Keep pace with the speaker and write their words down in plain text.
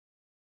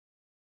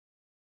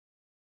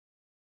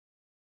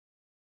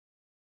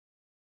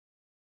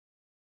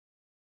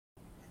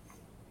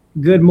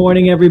Good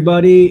morning,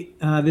 everybody.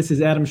 This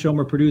is Adam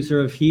Schomer,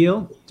 producer of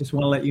Heal. Just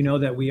want to let you know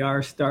that we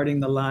are starting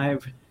the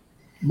live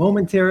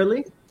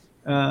momentarily.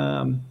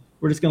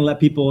 We're just going to let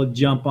people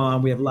jump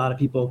on. We have a lot of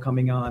people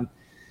coming onto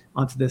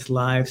this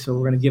live, so we're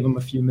going to give them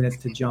a few minutes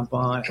to jump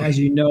on. As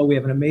you know, we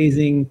have an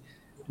amazing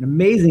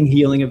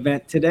healing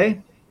event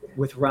today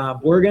with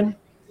Rob Wergen.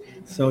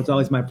 So it's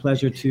always my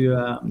pleasure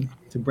to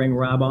bring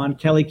Rob on.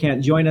 Kelly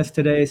can't join us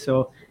today,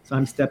 so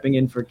I'm stepping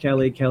in for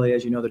Kelly. Kelly,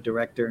 as you know, the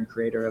director and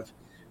creator of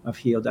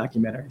Heal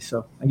documentary.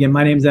 So again,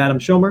 my name is Adam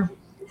Schomer,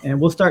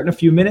 and we'll start in a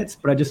few minutes,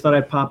 but I just thought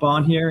I'd pop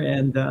on here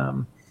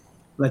and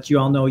let you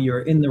all know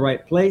you're in the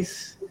right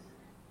place.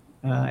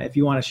 If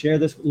you want to share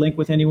this link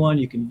with anyone,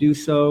 you can do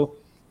so.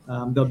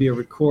 There'll be a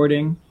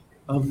recording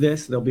of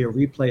this. There'll be a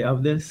replay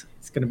of this.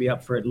 It's going to be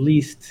up for at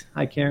least,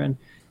 hi Karen,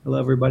 hello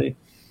everybody.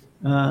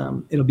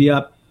 It'll be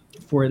up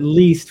for at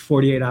least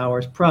 48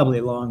 hours, probably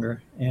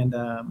longer. And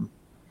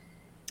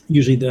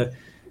usually the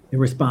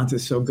response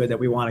is so good that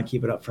we want to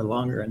keep it up for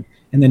longer,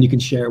 and then you can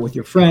share it with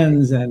your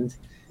friends and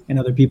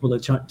other people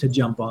to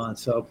jump on.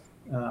 So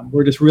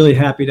we're just really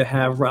happy to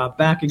have Rob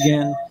back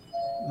again.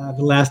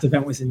 The last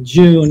event was in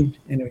June,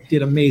 and it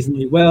did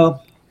amazingly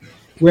well.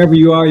 Wherever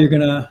you are,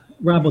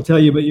 Rob will tell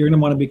you, but you're gonna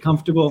want to be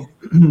comfortable.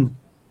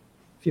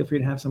 Feel free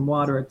to have some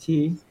water or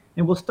tea,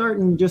 and we'll start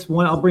in just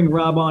one. I'll bring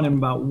Rob on in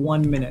about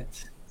 1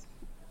 minute.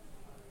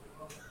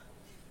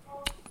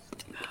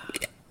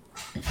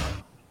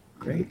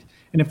 Great.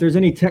 And if there's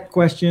any tech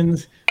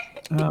questions,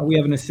 we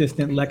have an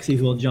assistant, Lexi,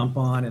 who will jump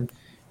on. And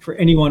for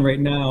anyone right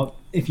now,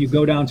 if you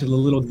go down to the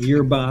little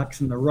gear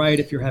box on the right,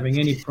 if you're having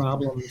any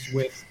problems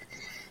with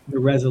the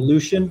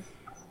resolution,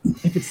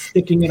 if it's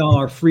sticking at all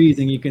or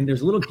freezing,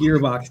 there's a little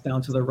gearbox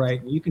down to the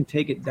right, and you can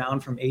take it down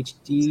from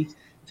HD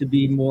to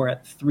be more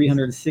at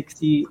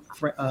 360p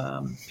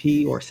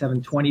or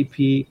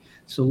 720p.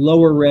 So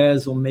lower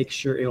res will make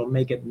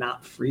it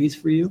not freeze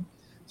for you.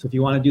 So if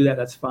you want to do that,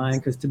 that's fine,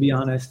 because to be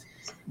honest,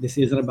 this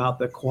isn't about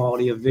the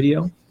quality of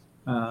video,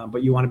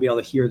 but you want to be able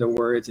to hear the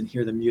words and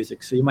hear the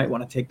music. So you might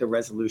want to take the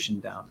resolution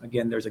down.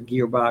 Again, there's a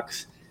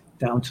gearbox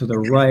down to the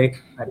right.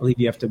 I believe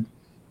you have to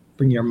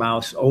bring your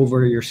mouse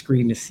over your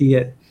screen to see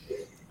it.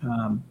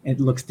 It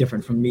looks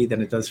different from me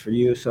than it does for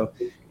you. So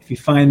if you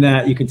find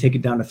that, you can take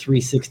it down to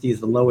 360 is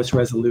the lowest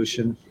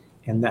resolution,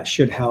 and that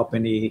should help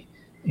any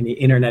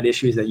internet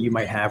issues that you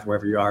might have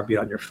wherever you are, be it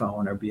on your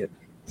phone or be it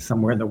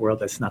somewhere in the world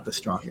that's not the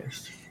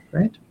strongest,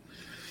 right?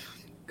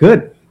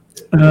 Good.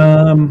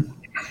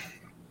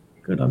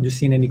 Good. I'm just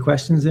seeing any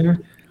questions there.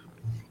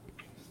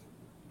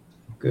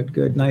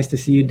 Good. Nice to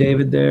see you,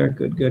 David, there.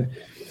 Good.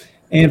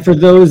 And for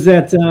those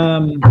that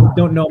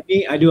don't know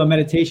me, I do a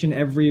meditation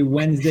every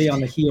Wednesday on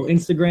the Heal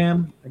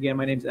Instagram. Again,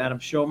 my name is Adam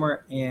Schomer.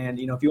 And,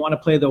 if you want to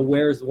play the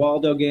Where's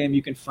Waldo game,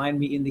 you can find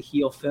me in the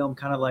Heal film,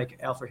 kind of like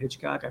Alfred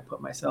Hitchcock. I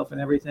put myself in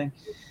everything.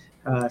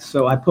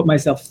 So I put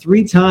myself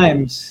 3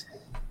 times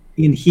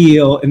in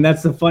Heal, and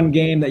that's the fun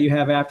game that you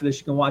have after this.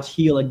 You can watch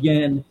Heal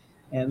again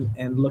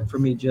and look for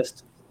me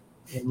just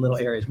in little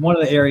areas. One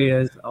of the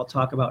areas I'll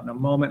talk about in a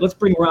moment. Let's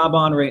bring Rob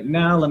on right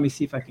now. Let me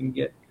see if I can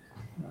get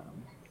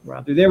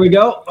Rob through. There we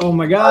go. Oh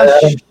my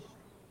gosh.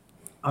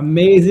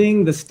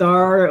 Amazing. The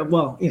star.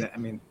 Well,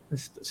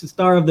 it's the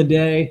star of the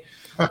day.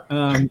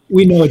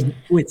 We know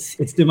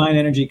it's divine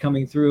energy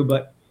coming through,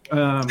 but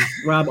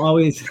Rob,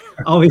 always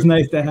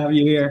nice to have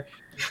you here.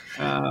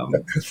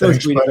 So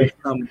sweet to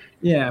come,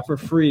 for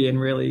free and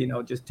really,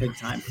 just take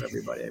time for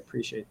everybody. I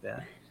appreciate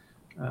that.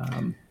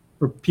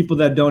 For people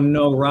that don't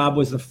know, Rob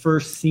was the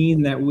first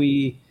scene that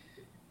we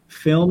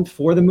filmed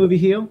for the movie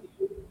Heal.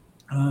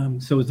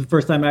 So it was the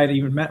first time I had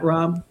even met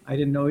Rob. I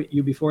didn't know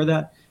you before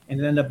that, and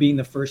it ended up being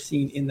the first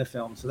scene in the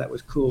film. So that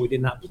was cool. We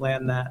did not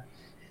plan that.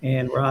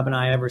 And Rob and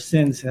I ever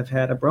since have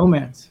had a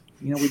bromance.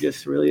 We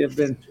just really have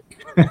been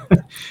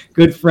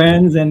good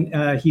friends,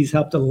 and he's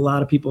helped a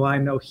lot of people I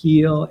know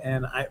heal,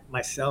 and I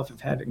myself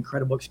have had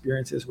incredible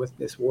experiences with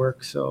this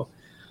work. So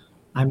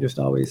I'm just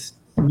always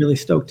really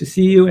stoked to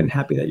see you and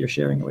happy that you're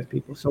sharing it with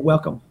people. So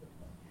welcome.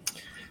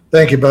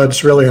 Thank you, bud.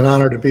 It's really an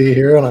honor to be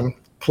here, and I'm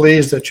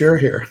pleased that you're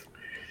here.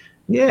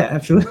 Yeah,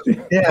 absolutely.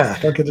 Yeah,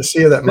 don't get to see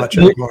you that much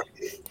anymore.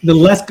 The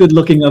less good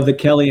looking of the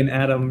Kelly and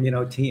Adam,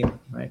 team,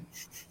 right?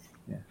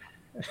 Yeah.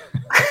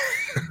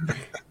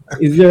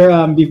 Is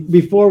there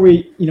before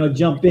we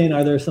jump in,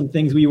 are there some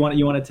things you want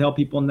to tell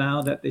people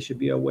now that they should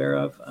be aware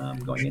of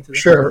going into this?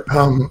 Sure.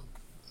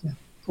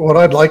 What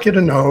I'd like you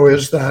to know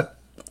is that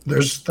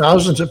there's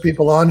thousands of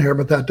people on here,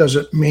 but that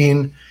doesn't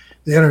mean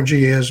the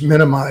energy is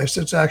minimized.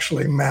 It's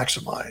actually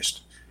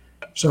maximized.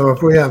 So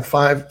if we have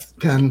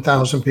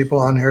 10,000 people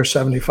on here,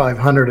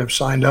 7,500 have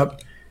signed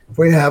up. If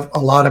we have a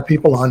lot of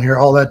people on here,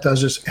 all that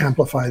does is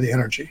amplify the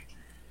energy.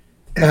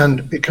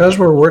 And because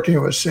we're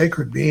working with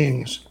sacred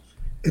beings,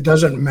 it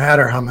doesn't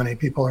matter how many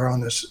people are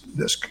on this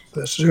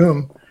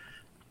Zoom.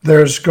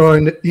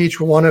 Each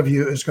one of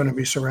you is going to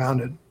be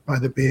surrounded by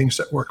the beings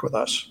that work with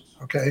us.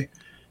 Okay,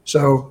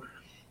 so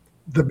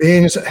the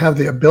beings that have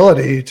the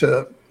ability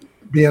to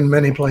be in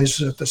many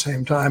places at the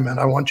same time. And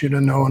I want you to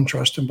know and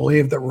trust and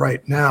believe that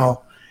right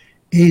now,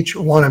 Each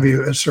one of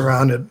you is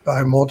surrounded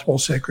by multiple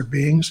sacred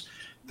beings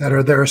that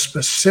are there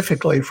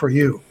specifically for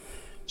you.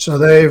 So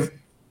they've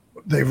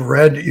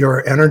read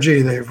your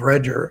energy, they've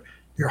read your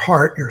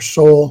heart, your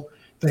soul.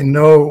 They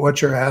know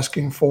what you're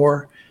asking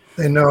for.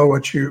 They know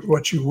what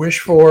you wish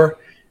for,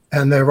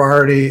 and they've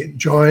already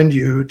joined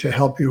you to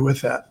help you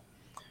with that.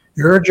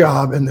 Your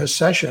job in this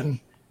session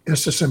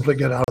is to simply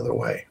get out of the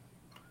way.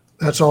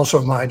 That's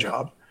also my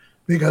job,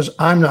 because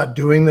I'm not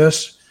doing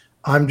this.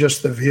 I'm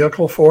just the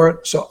vehicle for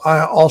it. So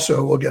I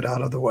also will get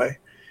out of the way.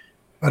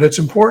 But it's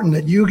important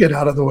that you get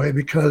out of the way,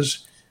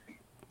 because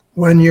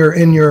when you're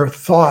in your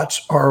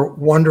thoughts or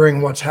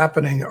wondering what's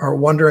happening or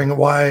wondering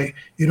why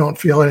you don't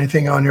feel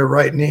anything on your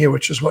right knee,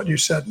 which is what you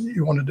said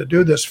you wanted to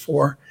do this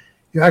for,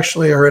 you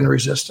actually are in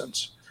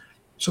resistance.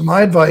 So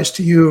my advice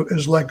to you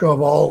is let go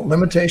of all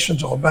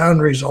limitations, all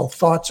boundaries, all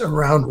thoughts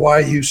around why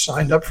you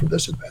signed up for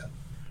this event,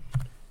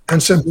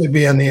 and simply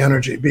be in the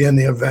energy, be in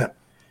the event,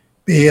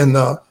 be in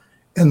the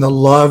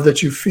love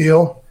that you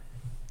feel.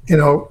 You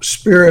know,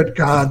 Spirit,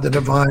 God, the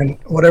divine,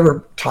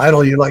 whatever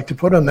title you like to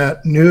put on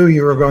that, knew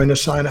you were going to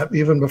sign up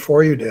even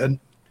before you did.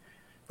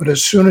 But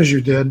as soon as you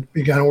did,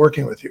 began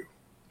working with you.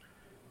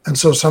 And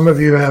so some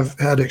of you have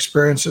had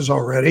experiences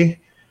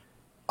already.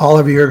 All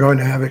of you are going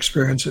to have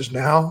experiences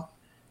now.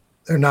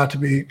 They're not to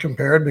be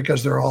compared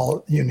because they're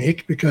all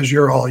unique, because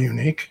you're all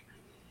unique.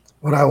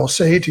 What I will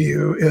say to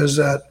you is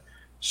that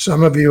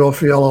some of you will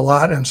feel a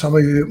lot and some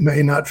of you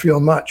may not feel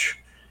much.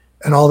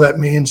 And all that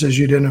means is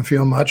you didn't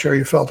feel much or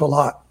you felt a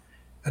lot.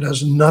 It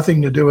has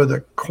nothing to do with the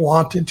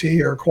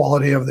quantity or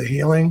quality of the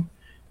healing.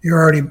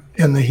 You're already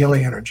in the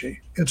healing energy.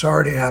 It's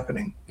already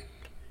happening.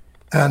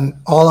 And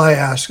all I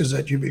ask is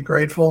that you be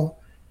grateful,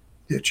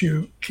 that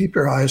you keep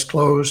your eyes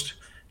closed.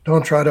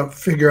 Don't try to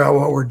figure out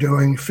what we're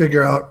doing,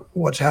 figure out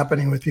what's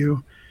happening with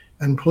you.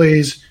 And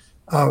please,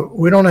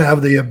 we don't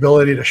have the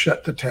ability to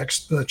shut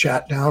the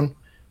chat down.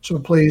 So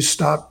please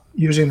stop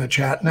using the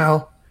chat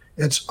now.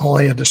 It's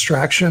only a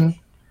distraction.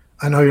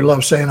 I know you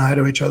love saying hi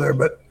to each other,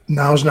 but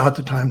now's not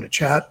the time to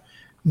chat.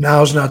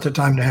 Now's not the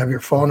time to have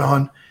your phone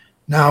on.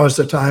 Now is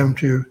the time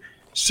to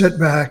sit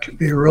back,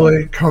 be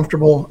really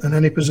comfortable in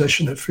any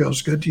position that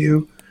feels good to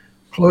you.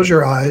 Close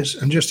your eyes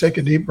and just take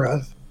a deep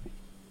breath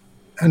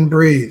and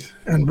breathe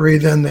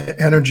in the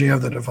energy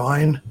of the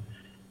divine.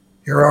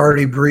 You're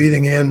already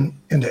breathing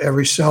into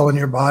every cell in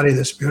your body,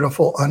 this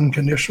beautiful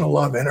unconditional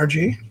love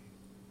energy,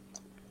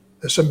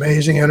 this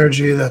amazing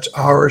energy that's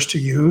ours to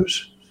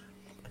use.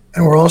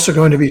 And we're also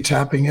going to be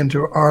tapping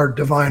into our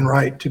divine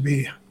right to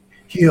be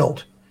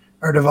healed,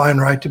 our divine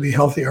right to be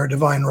healthy, our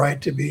divine right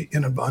to be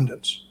in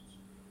abundance,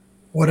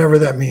 whatever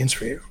that means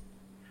for you.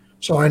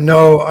 So I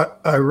know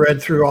I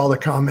read through all the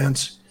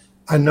comments.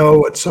 I know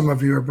what some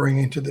of you are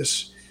bringing to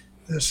this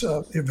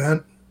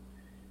event.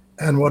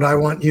 And what I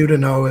want you to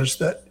know is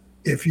that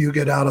if you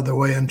get out of the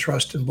way and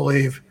trust and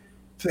believe,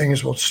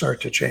 things will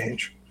start to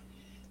change.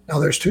 Now,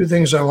 there's two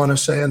things I want to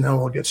say, and then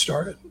we'll get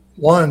started.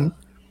 One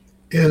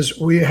is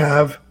we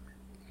have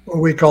what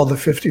we call the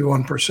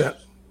 51%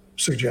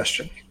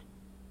 suggestion.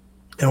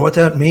 And what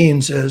that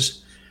means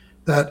is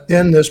that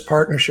in this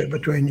partnership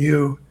between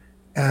you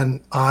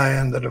and I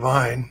and the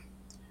divine,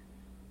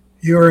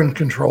 you're in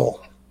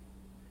control.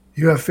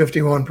 You have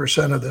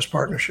 51% of this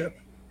partnership.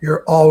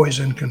 You're always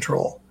in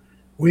control.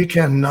 We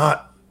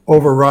cannot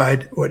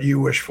override what you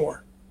wish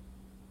for.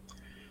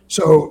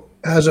 So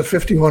as a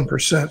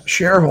 51%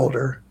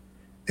 shareholder,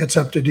 it's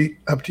up to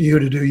you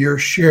to do your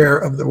share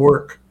of the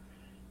work.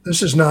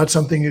 This is not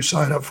something you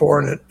sign up for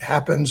and it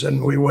happens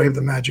and we wave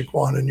the magic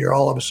wand and you're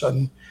all of a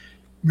sudden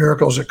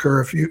miracles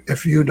occur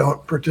if you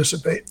don't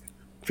participate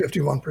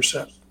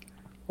 51%.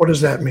 What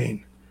does that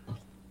mean?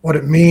 What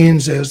it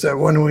means is that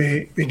when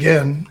we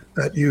begin,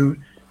 that you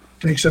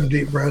take some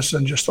deep breaths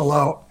and just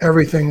allow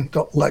everything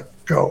to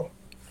let go.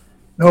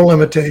 No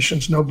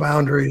limitations, no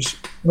boundaries,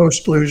 no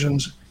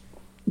exclusions.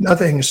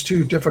 Nothing's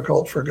too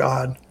difficult for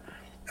God.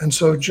 And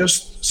so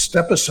just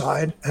step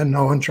aside and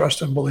know and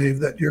trust and believe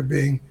that you're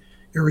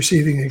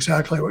receiving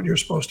exactly what you're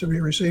supposed to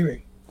be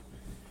receiving.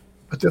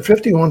 But the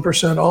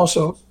 51%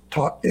 also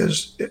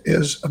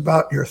is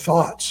about your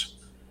thoughts.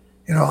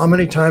 You know, how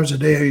many times a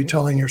day are you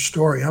telling your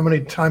story? How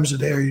many times a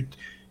day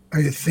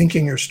are you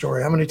thinking your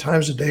story? How many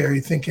times a day are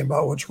you thinking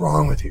about what's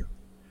wrong with you?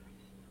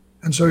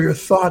 And so your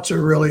thoughts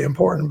are really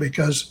important,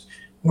 because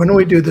when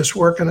we do this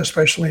work, and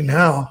especially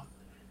now,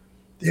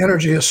 the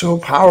energy is so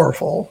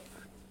powerful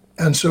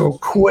and so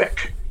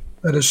quick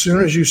that as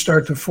soon as you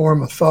start to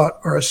form a thought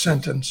or a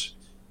sentence,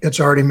 it's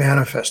already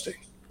manifesting.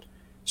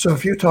 So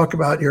if you talk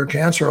about your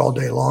cancer all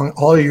day long,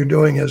 all you're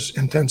doing is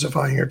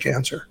intensifying your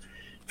cancer.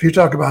 If you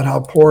talk about how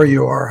poor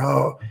you are,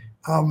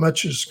 how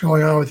much is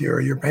going on with you,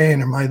 or your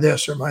pain, or my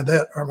this, or my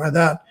that, or my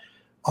that,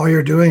 all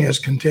you're doing is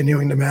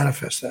continuing to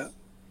manifest that.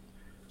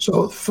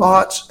 So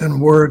thoughts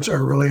and words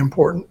are really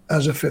important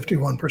as a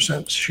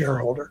 51%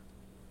 shareholder.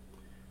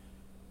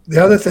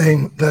 The other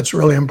thing that's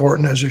really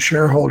important as a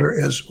shareholder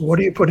is, what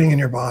are you putting in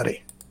your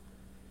body?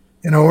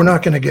 You know, we're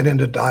not going to get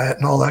into diet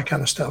and all that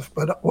kind of stuff,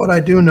 but what I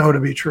do know to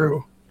be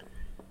true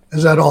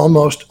is that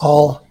almost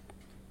all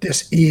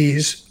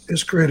dis-ease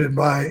is created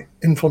by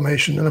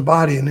inflammation in the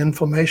body, and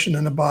inflammation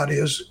in the body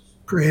is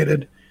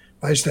created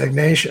by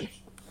stagnation.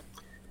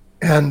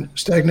 And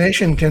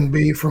stagnation can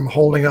be from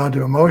holding on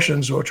to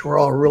emotions, which we're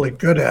all really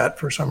good at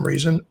for some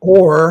reason,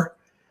 or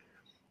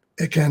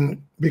it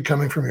can be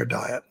coming from your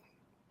diet.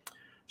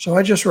 So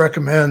I just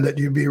recommend that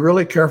you be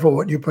really careful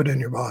what you put in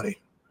your body.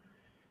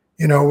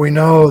 You know, we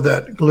know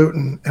that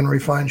gluten and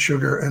refined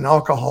sugar and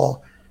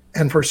alcohol,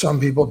 and for some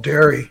people,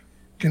 dairy,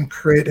 can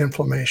create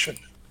inflammation.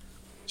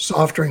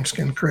 Soft drinks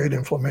can create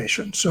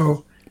inflammation.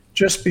 So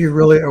just be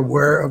really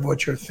aware of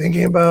what you're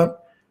thinking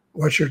about,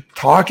 what you're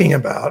talking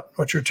about,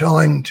 what you're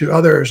telling to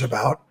others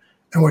about,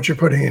 and what you're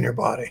putting in your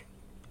body.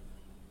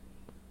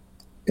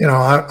 You know,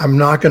 I'm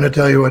not going to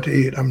tell you what to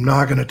eat. I'm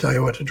not going to tell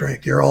you what to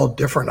drink. You're all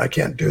different. I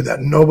can't do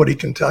that. Nobody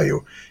can tell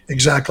you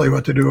exactly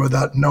what to do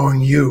without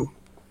knowing you.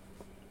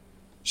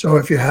 So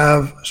if you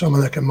have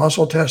someone that can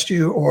muscle test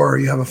you, or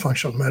you have a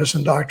functional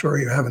medicine doctor, or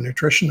you have a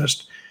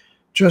nutritionist,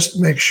 just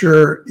make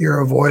sure you're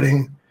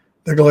avoiding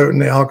the gluten,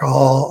 the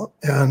alcohol,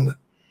 and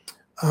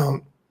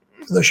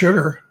the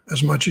sugar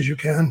as much as you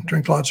can.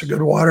 Drink lots of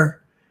good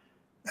water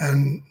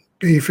and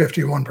be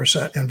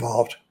 51%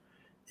 involved.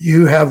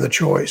 You have the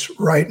choice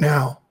right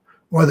now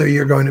whether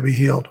you're going to be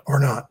healed or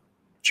not.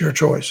 It's your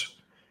choice.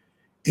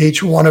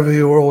 Each one of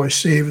you will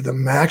receive the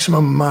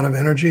maximum amount of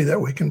energy that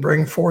we can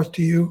bring forth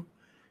to you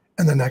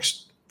in the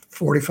next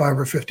 45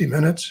 or 50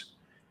 minutes.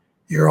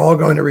 You're all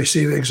going to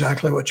receive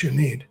exactly what you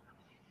need.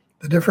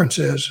 The difference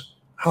is,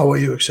 how will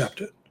you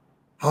accept it?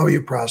 How will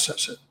you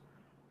process it?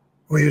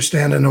 Will you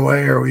stand in the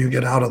way, or will you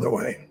get out of the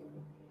way?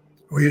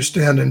 Will you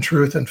stand in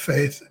truth and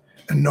faith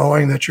and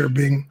knowing that you're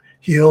being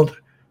healed,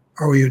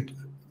 or will you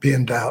be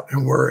in doubt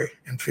and worry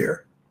and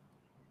fear?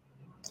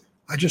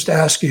 I just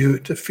ask you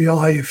to feel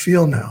how you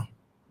feel now,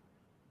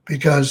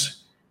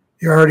 because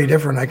you're already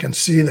different. I can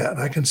see that.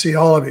 I can see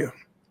all of you.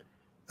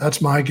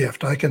 That's my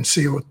gift. I can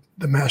see what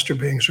the master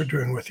beings are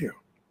doing with you.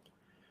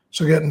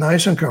 So get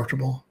nice and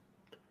comfortable.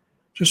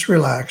 Just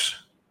relax.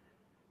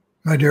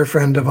 My dear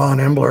friend Devon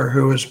Embler,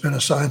 who has been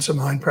a Science of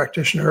Mind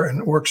practitioner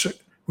and works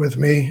with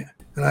me,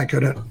 and I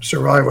couldn't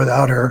survive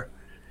without her,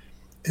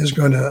 is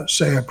going to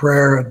say a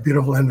prayer, a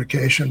beautiful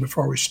invocation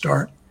before we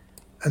start,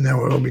 and then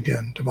we'll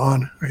begin.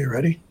 Devon, are you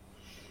ready?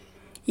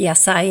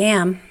 Yes, I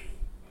am.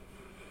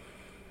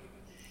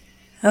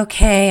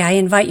 Okay, I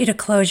invite you to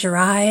close your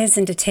eyes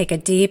and to take a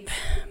deep,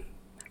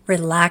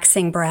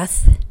 relaxing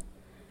breath.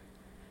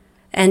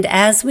 And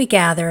as we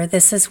gather,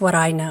 this is what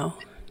I know.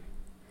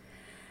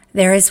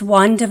 There is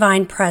one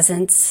divine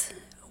presence,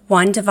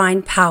 one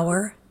divine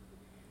power,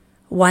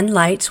 one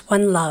light,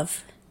 one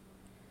love.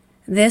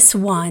 This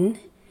one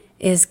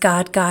is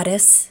God,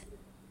 Goddess,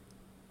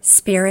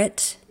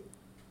 Spirit,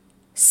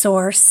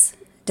 Source,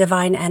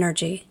 divine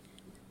energy.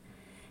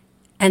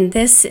 And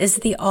this is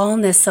the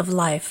allness of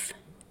life.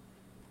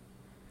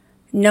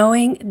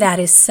 Knowing that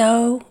is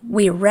so,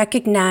 we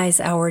recognize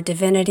our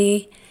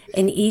divinity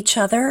in each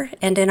other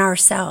and in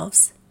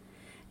ourselves.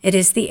 It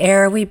is the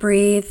air we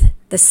breathe,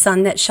 the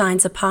sun that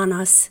shines upon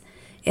us.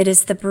 It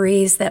is the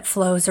breeze that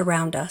flows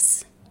around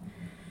us.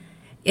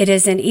 It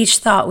is in each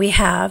thought we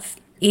have,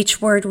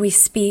 each word we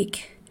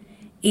speak,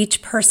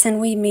 each person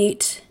we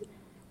meet,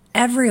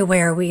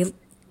 everywhere we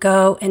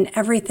go, and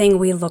everything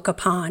we look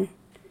upon.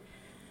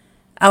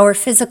 Our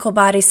physical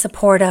bodies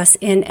support us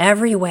in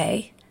every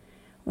way.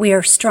 We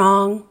are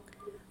strong,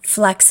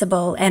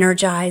 flexible,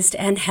 energized,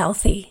 and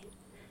healthy.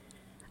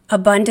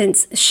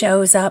 Abundance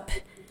shows up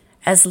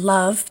as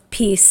love,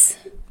 peace,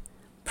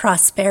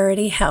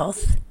 prosperity,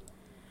 health,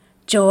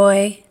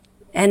 joy,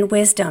 and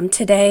wisdom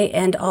today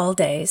and all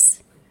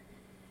days.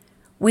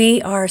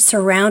 We are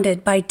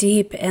surrounded by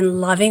deep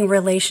and loving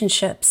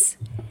relationships.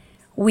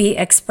 We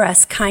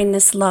express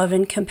kindness, love,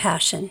 and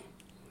compassion.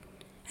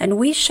 And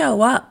we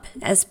show up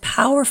as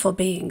powerful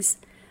beings,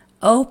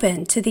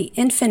 open to the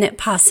infinite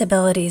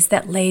possibilities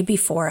that lay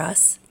before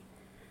us.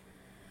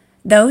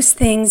 Those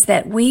things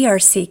that we are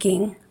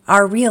seeking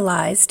are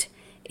realized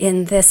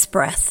in this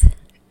breath.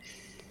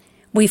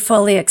 We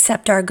fully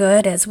accept our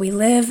good as we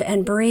live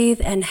and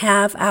breathe and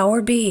have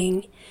our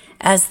being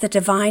as the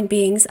divine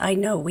beings I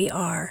know we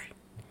are.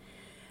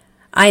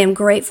 I am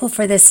grateful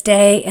for this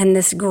day and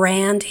this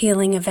grand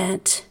healing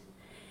event.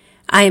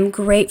 I am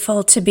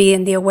grateful to be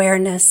in the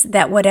awareness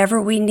that whatever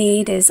we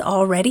need is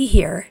already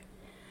here.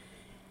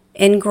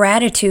 In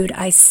gratitude,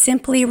 I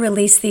simply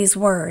release these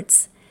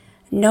words,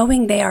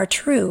 knowing they are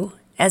true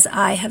as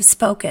I have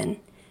spoken,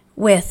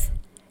 with,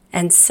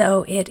 and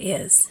so it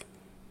is.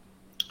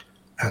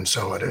 And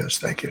so it is.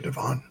 Thank you,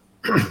 Devon.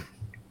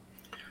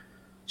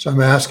 So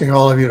I'm asking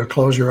all of you to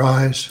close your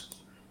eyes,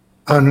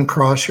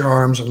 uncross your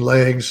arms and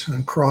legs,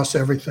 uncross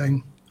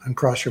everything,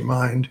 uncross your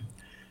mind.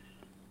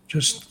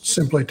 Just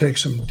simply take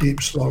some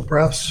deep, slow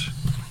breaths.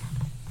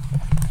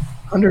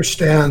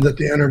 Understand that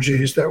the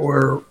energies that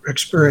we're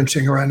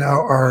experiencing right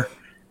now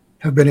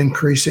have been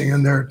increasing,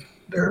 and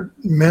they're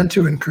meant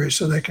to increase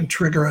so they can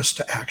trigger us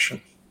to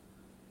action.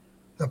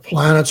 The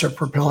planets are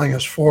propelling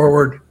us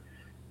forward.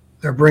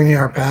 They're bringing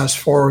our past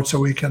forward so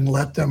we can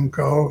let them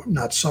go,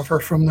 not suffer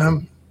from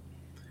them.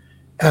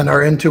 and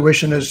our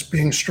intuition is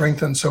being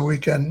strengthened so we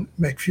can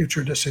make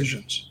future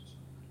decisions.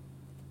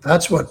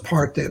 That's what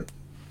part the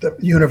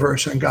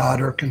universe and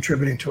God are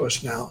contributing to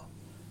us now.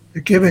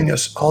 They're giving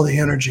us all the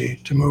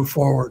energy to move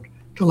forward,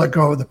 to let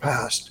go of the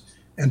past,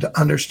 and to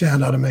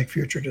understand how to make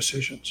future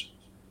decisions.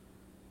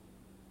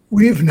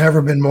 We've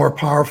never been more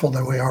powerful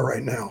than we are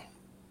right now.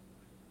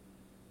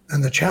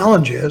 And the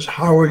challenge is,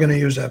 how are we going to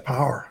use that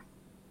power?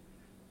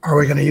 Are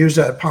we going to use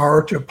that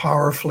power to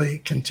powerfully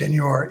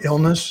continue our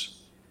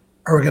illness?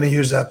 Are we going to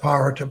use that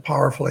power to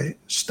powerfully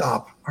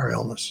stop our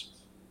illness?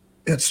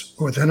 It's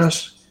within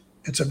us.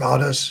 It's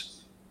about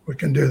us. We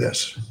can do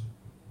this.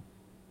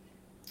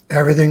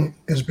 Everything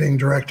is being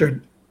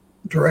directed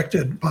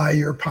by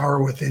your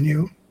power within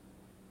you.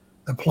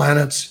 The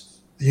planets,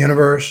 the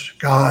universe,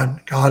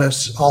 God,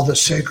 Goddess, all the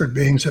sacred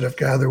beings that have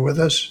gathered with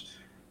us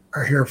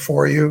are here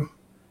for you,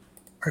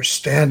 are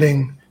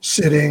standing,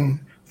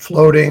 sitting,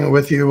 floating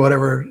with you,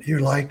 whatever you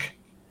like.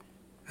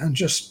 And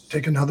just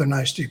take another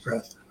nice deep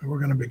breath. We're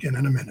going to begin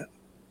in a minute.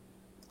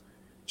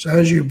 So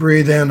as you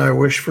breathe in, I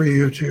wish for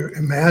you to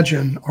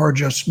imagine or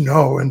just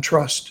know and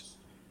trust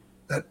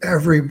that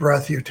every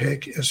breath you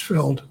take is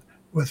filled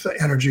with the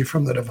energy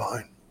from the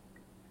divine.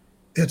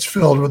 It's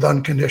filled with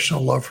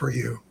unconditional love for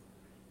you.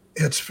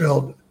 It's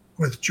filled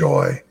with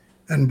joy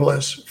and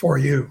bliss for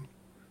you.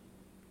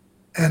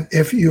 And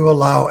if you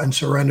allow and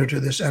surrender to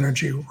this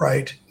energy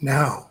right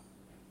now,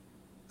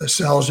 the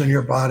cells in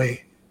your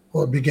body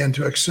will begin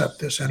to accept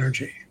this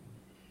energy.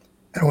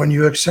 And when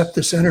you accept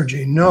this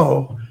energy,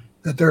 know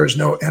that there is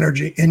no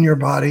energy in your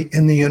body,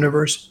 in the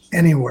universe,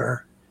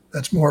 anywhere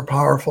that's more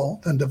powerful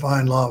than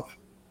divine love.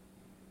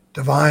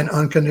 Divine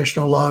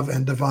unconditional love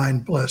and divine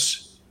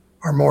bliss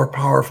are more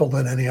powerful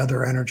than any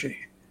other energy.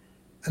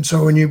 And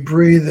so when you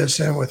breathe this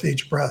in with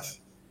each breath,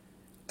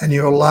 and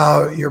you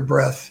allow your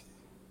breath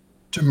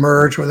to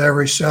merge with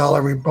every cell,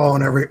 every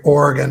bone, every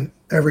organ,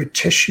 every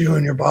tissue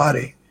in your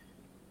body,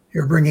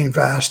 you're bringing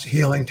vast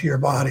healing to your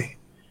body.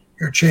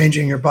 You're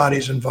changing your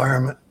body's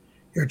environment.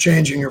 You're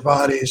changing your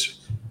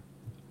body's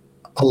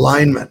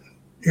alignment.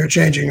 You're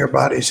changing your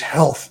body's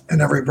health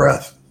in every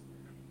breath.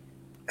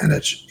 And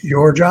it's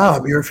your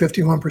job, your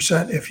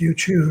 51%, if you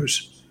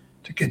choose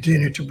to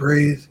continue to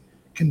breathe,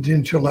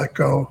 continue to let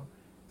go,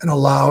 and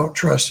allow,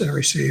 trust, and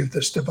receive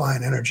this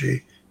divine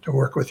energy to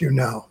work with you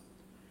now.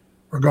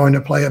 We're going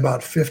to play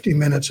about 50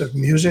 minutes of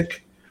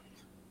music.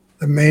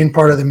 The main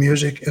part of the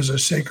music is a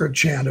sacred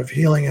chant of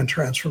healing and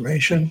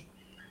transformation.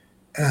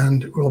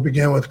 And we'll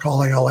begin with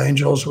Calling All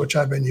Angels, which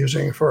I've been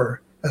using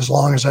for as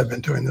long as I've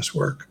been doing this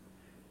work.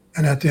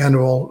 And at the end,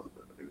 we'll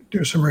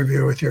do some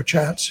review with your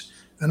chats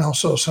and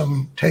also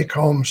some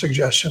take-home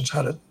suggestions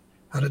how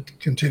to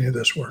continue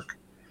this work.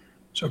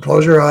 So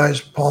close your eyes,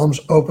 palms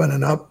open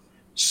and up,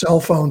 cell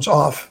phones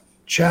off,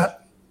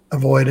 chat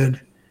avoided.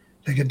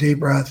 Take a deep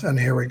breath, and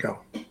here we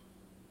go.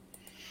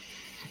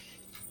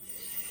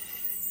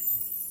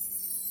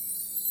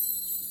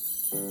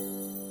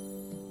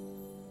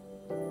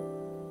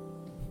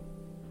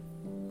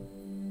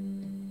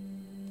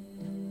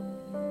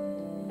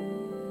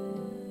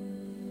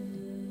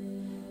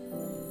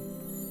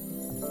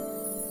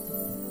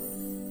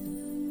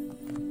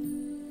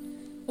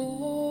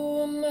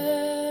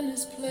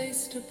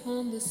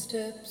 Upon the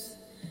steps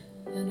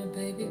and a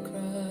baby cries.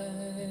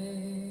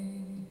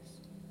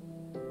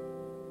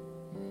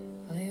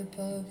 High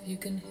above you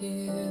can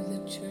hear the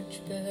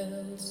church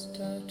bells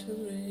start to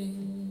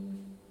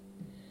ring.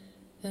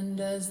 And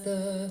as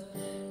the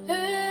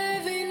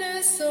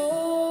heaviness,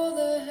 oh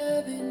the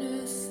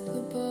heaviness,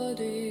 the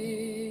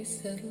body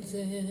settles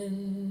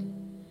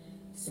in,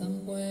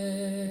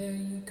 somewhere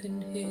you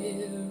can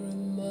hear a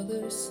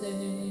mother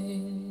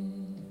sing.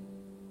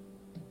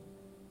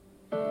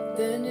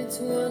 Then it's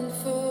one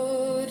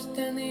foot,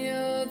 then the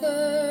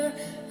other,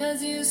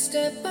 as you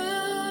step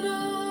out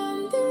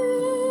on the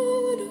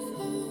road of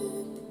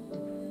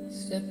hope.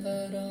 Step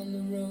out on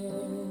the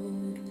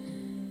road.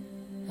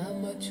 How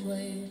much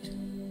weight?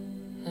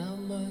 How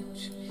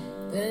much?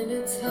 Then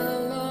it's how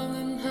long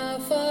and how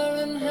far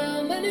and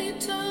how many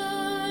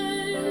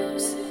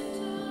times.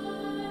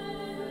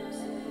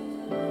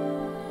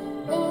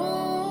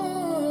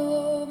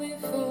 Oh,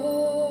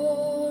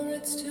 before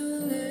it's too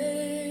late.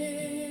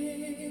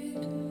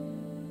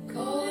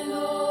 Calling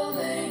all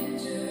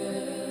angels,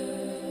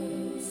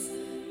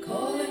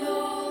 calling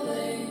all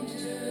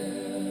angels,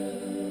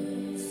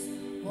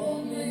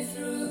 walk me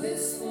through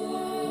this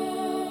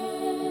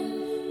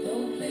one,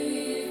 don't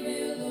leave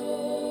me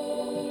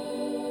alone.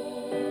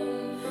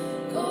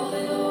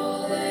 Calling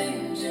all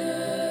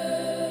angels,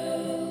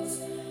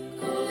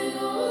 calling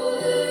all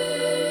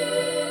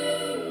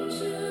angels,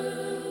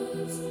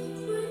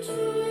 we're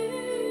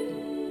trying,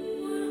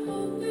 we're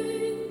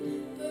hoping,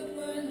 but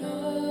we're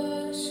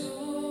not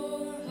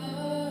sure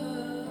how.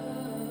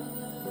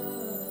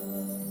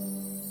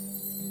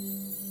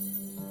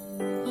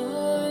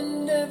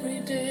 And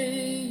every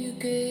day you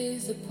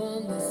gaze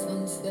upon the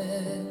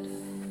sunset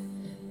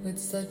with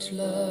such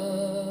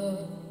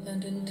love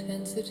and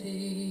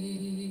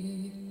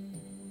intensity.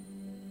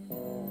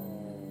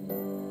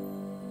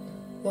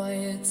 Why,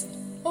 it's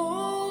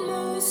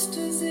almost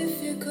as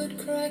if you could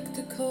crack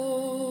the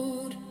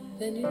code.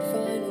 Then you'd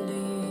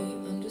finally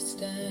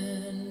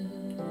understand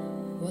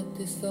what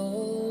this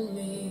all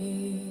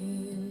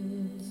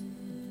means.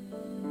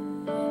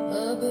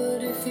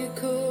 But if you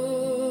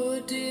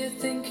could, do you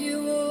think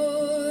you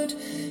would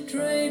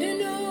trade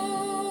in all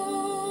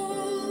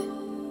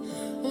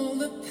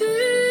the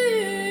pain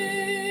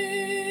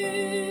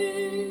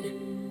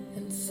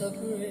and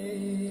suffering?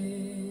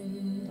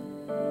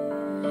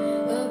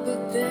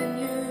 But then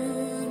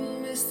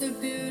you'd miss the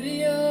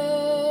beauty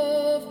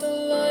of the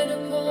light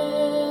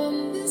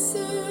upon this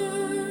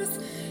earth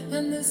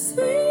and the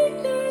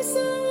sweetness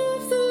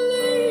of the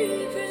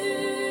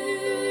living.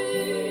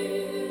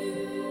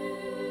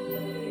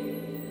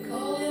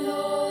 Calling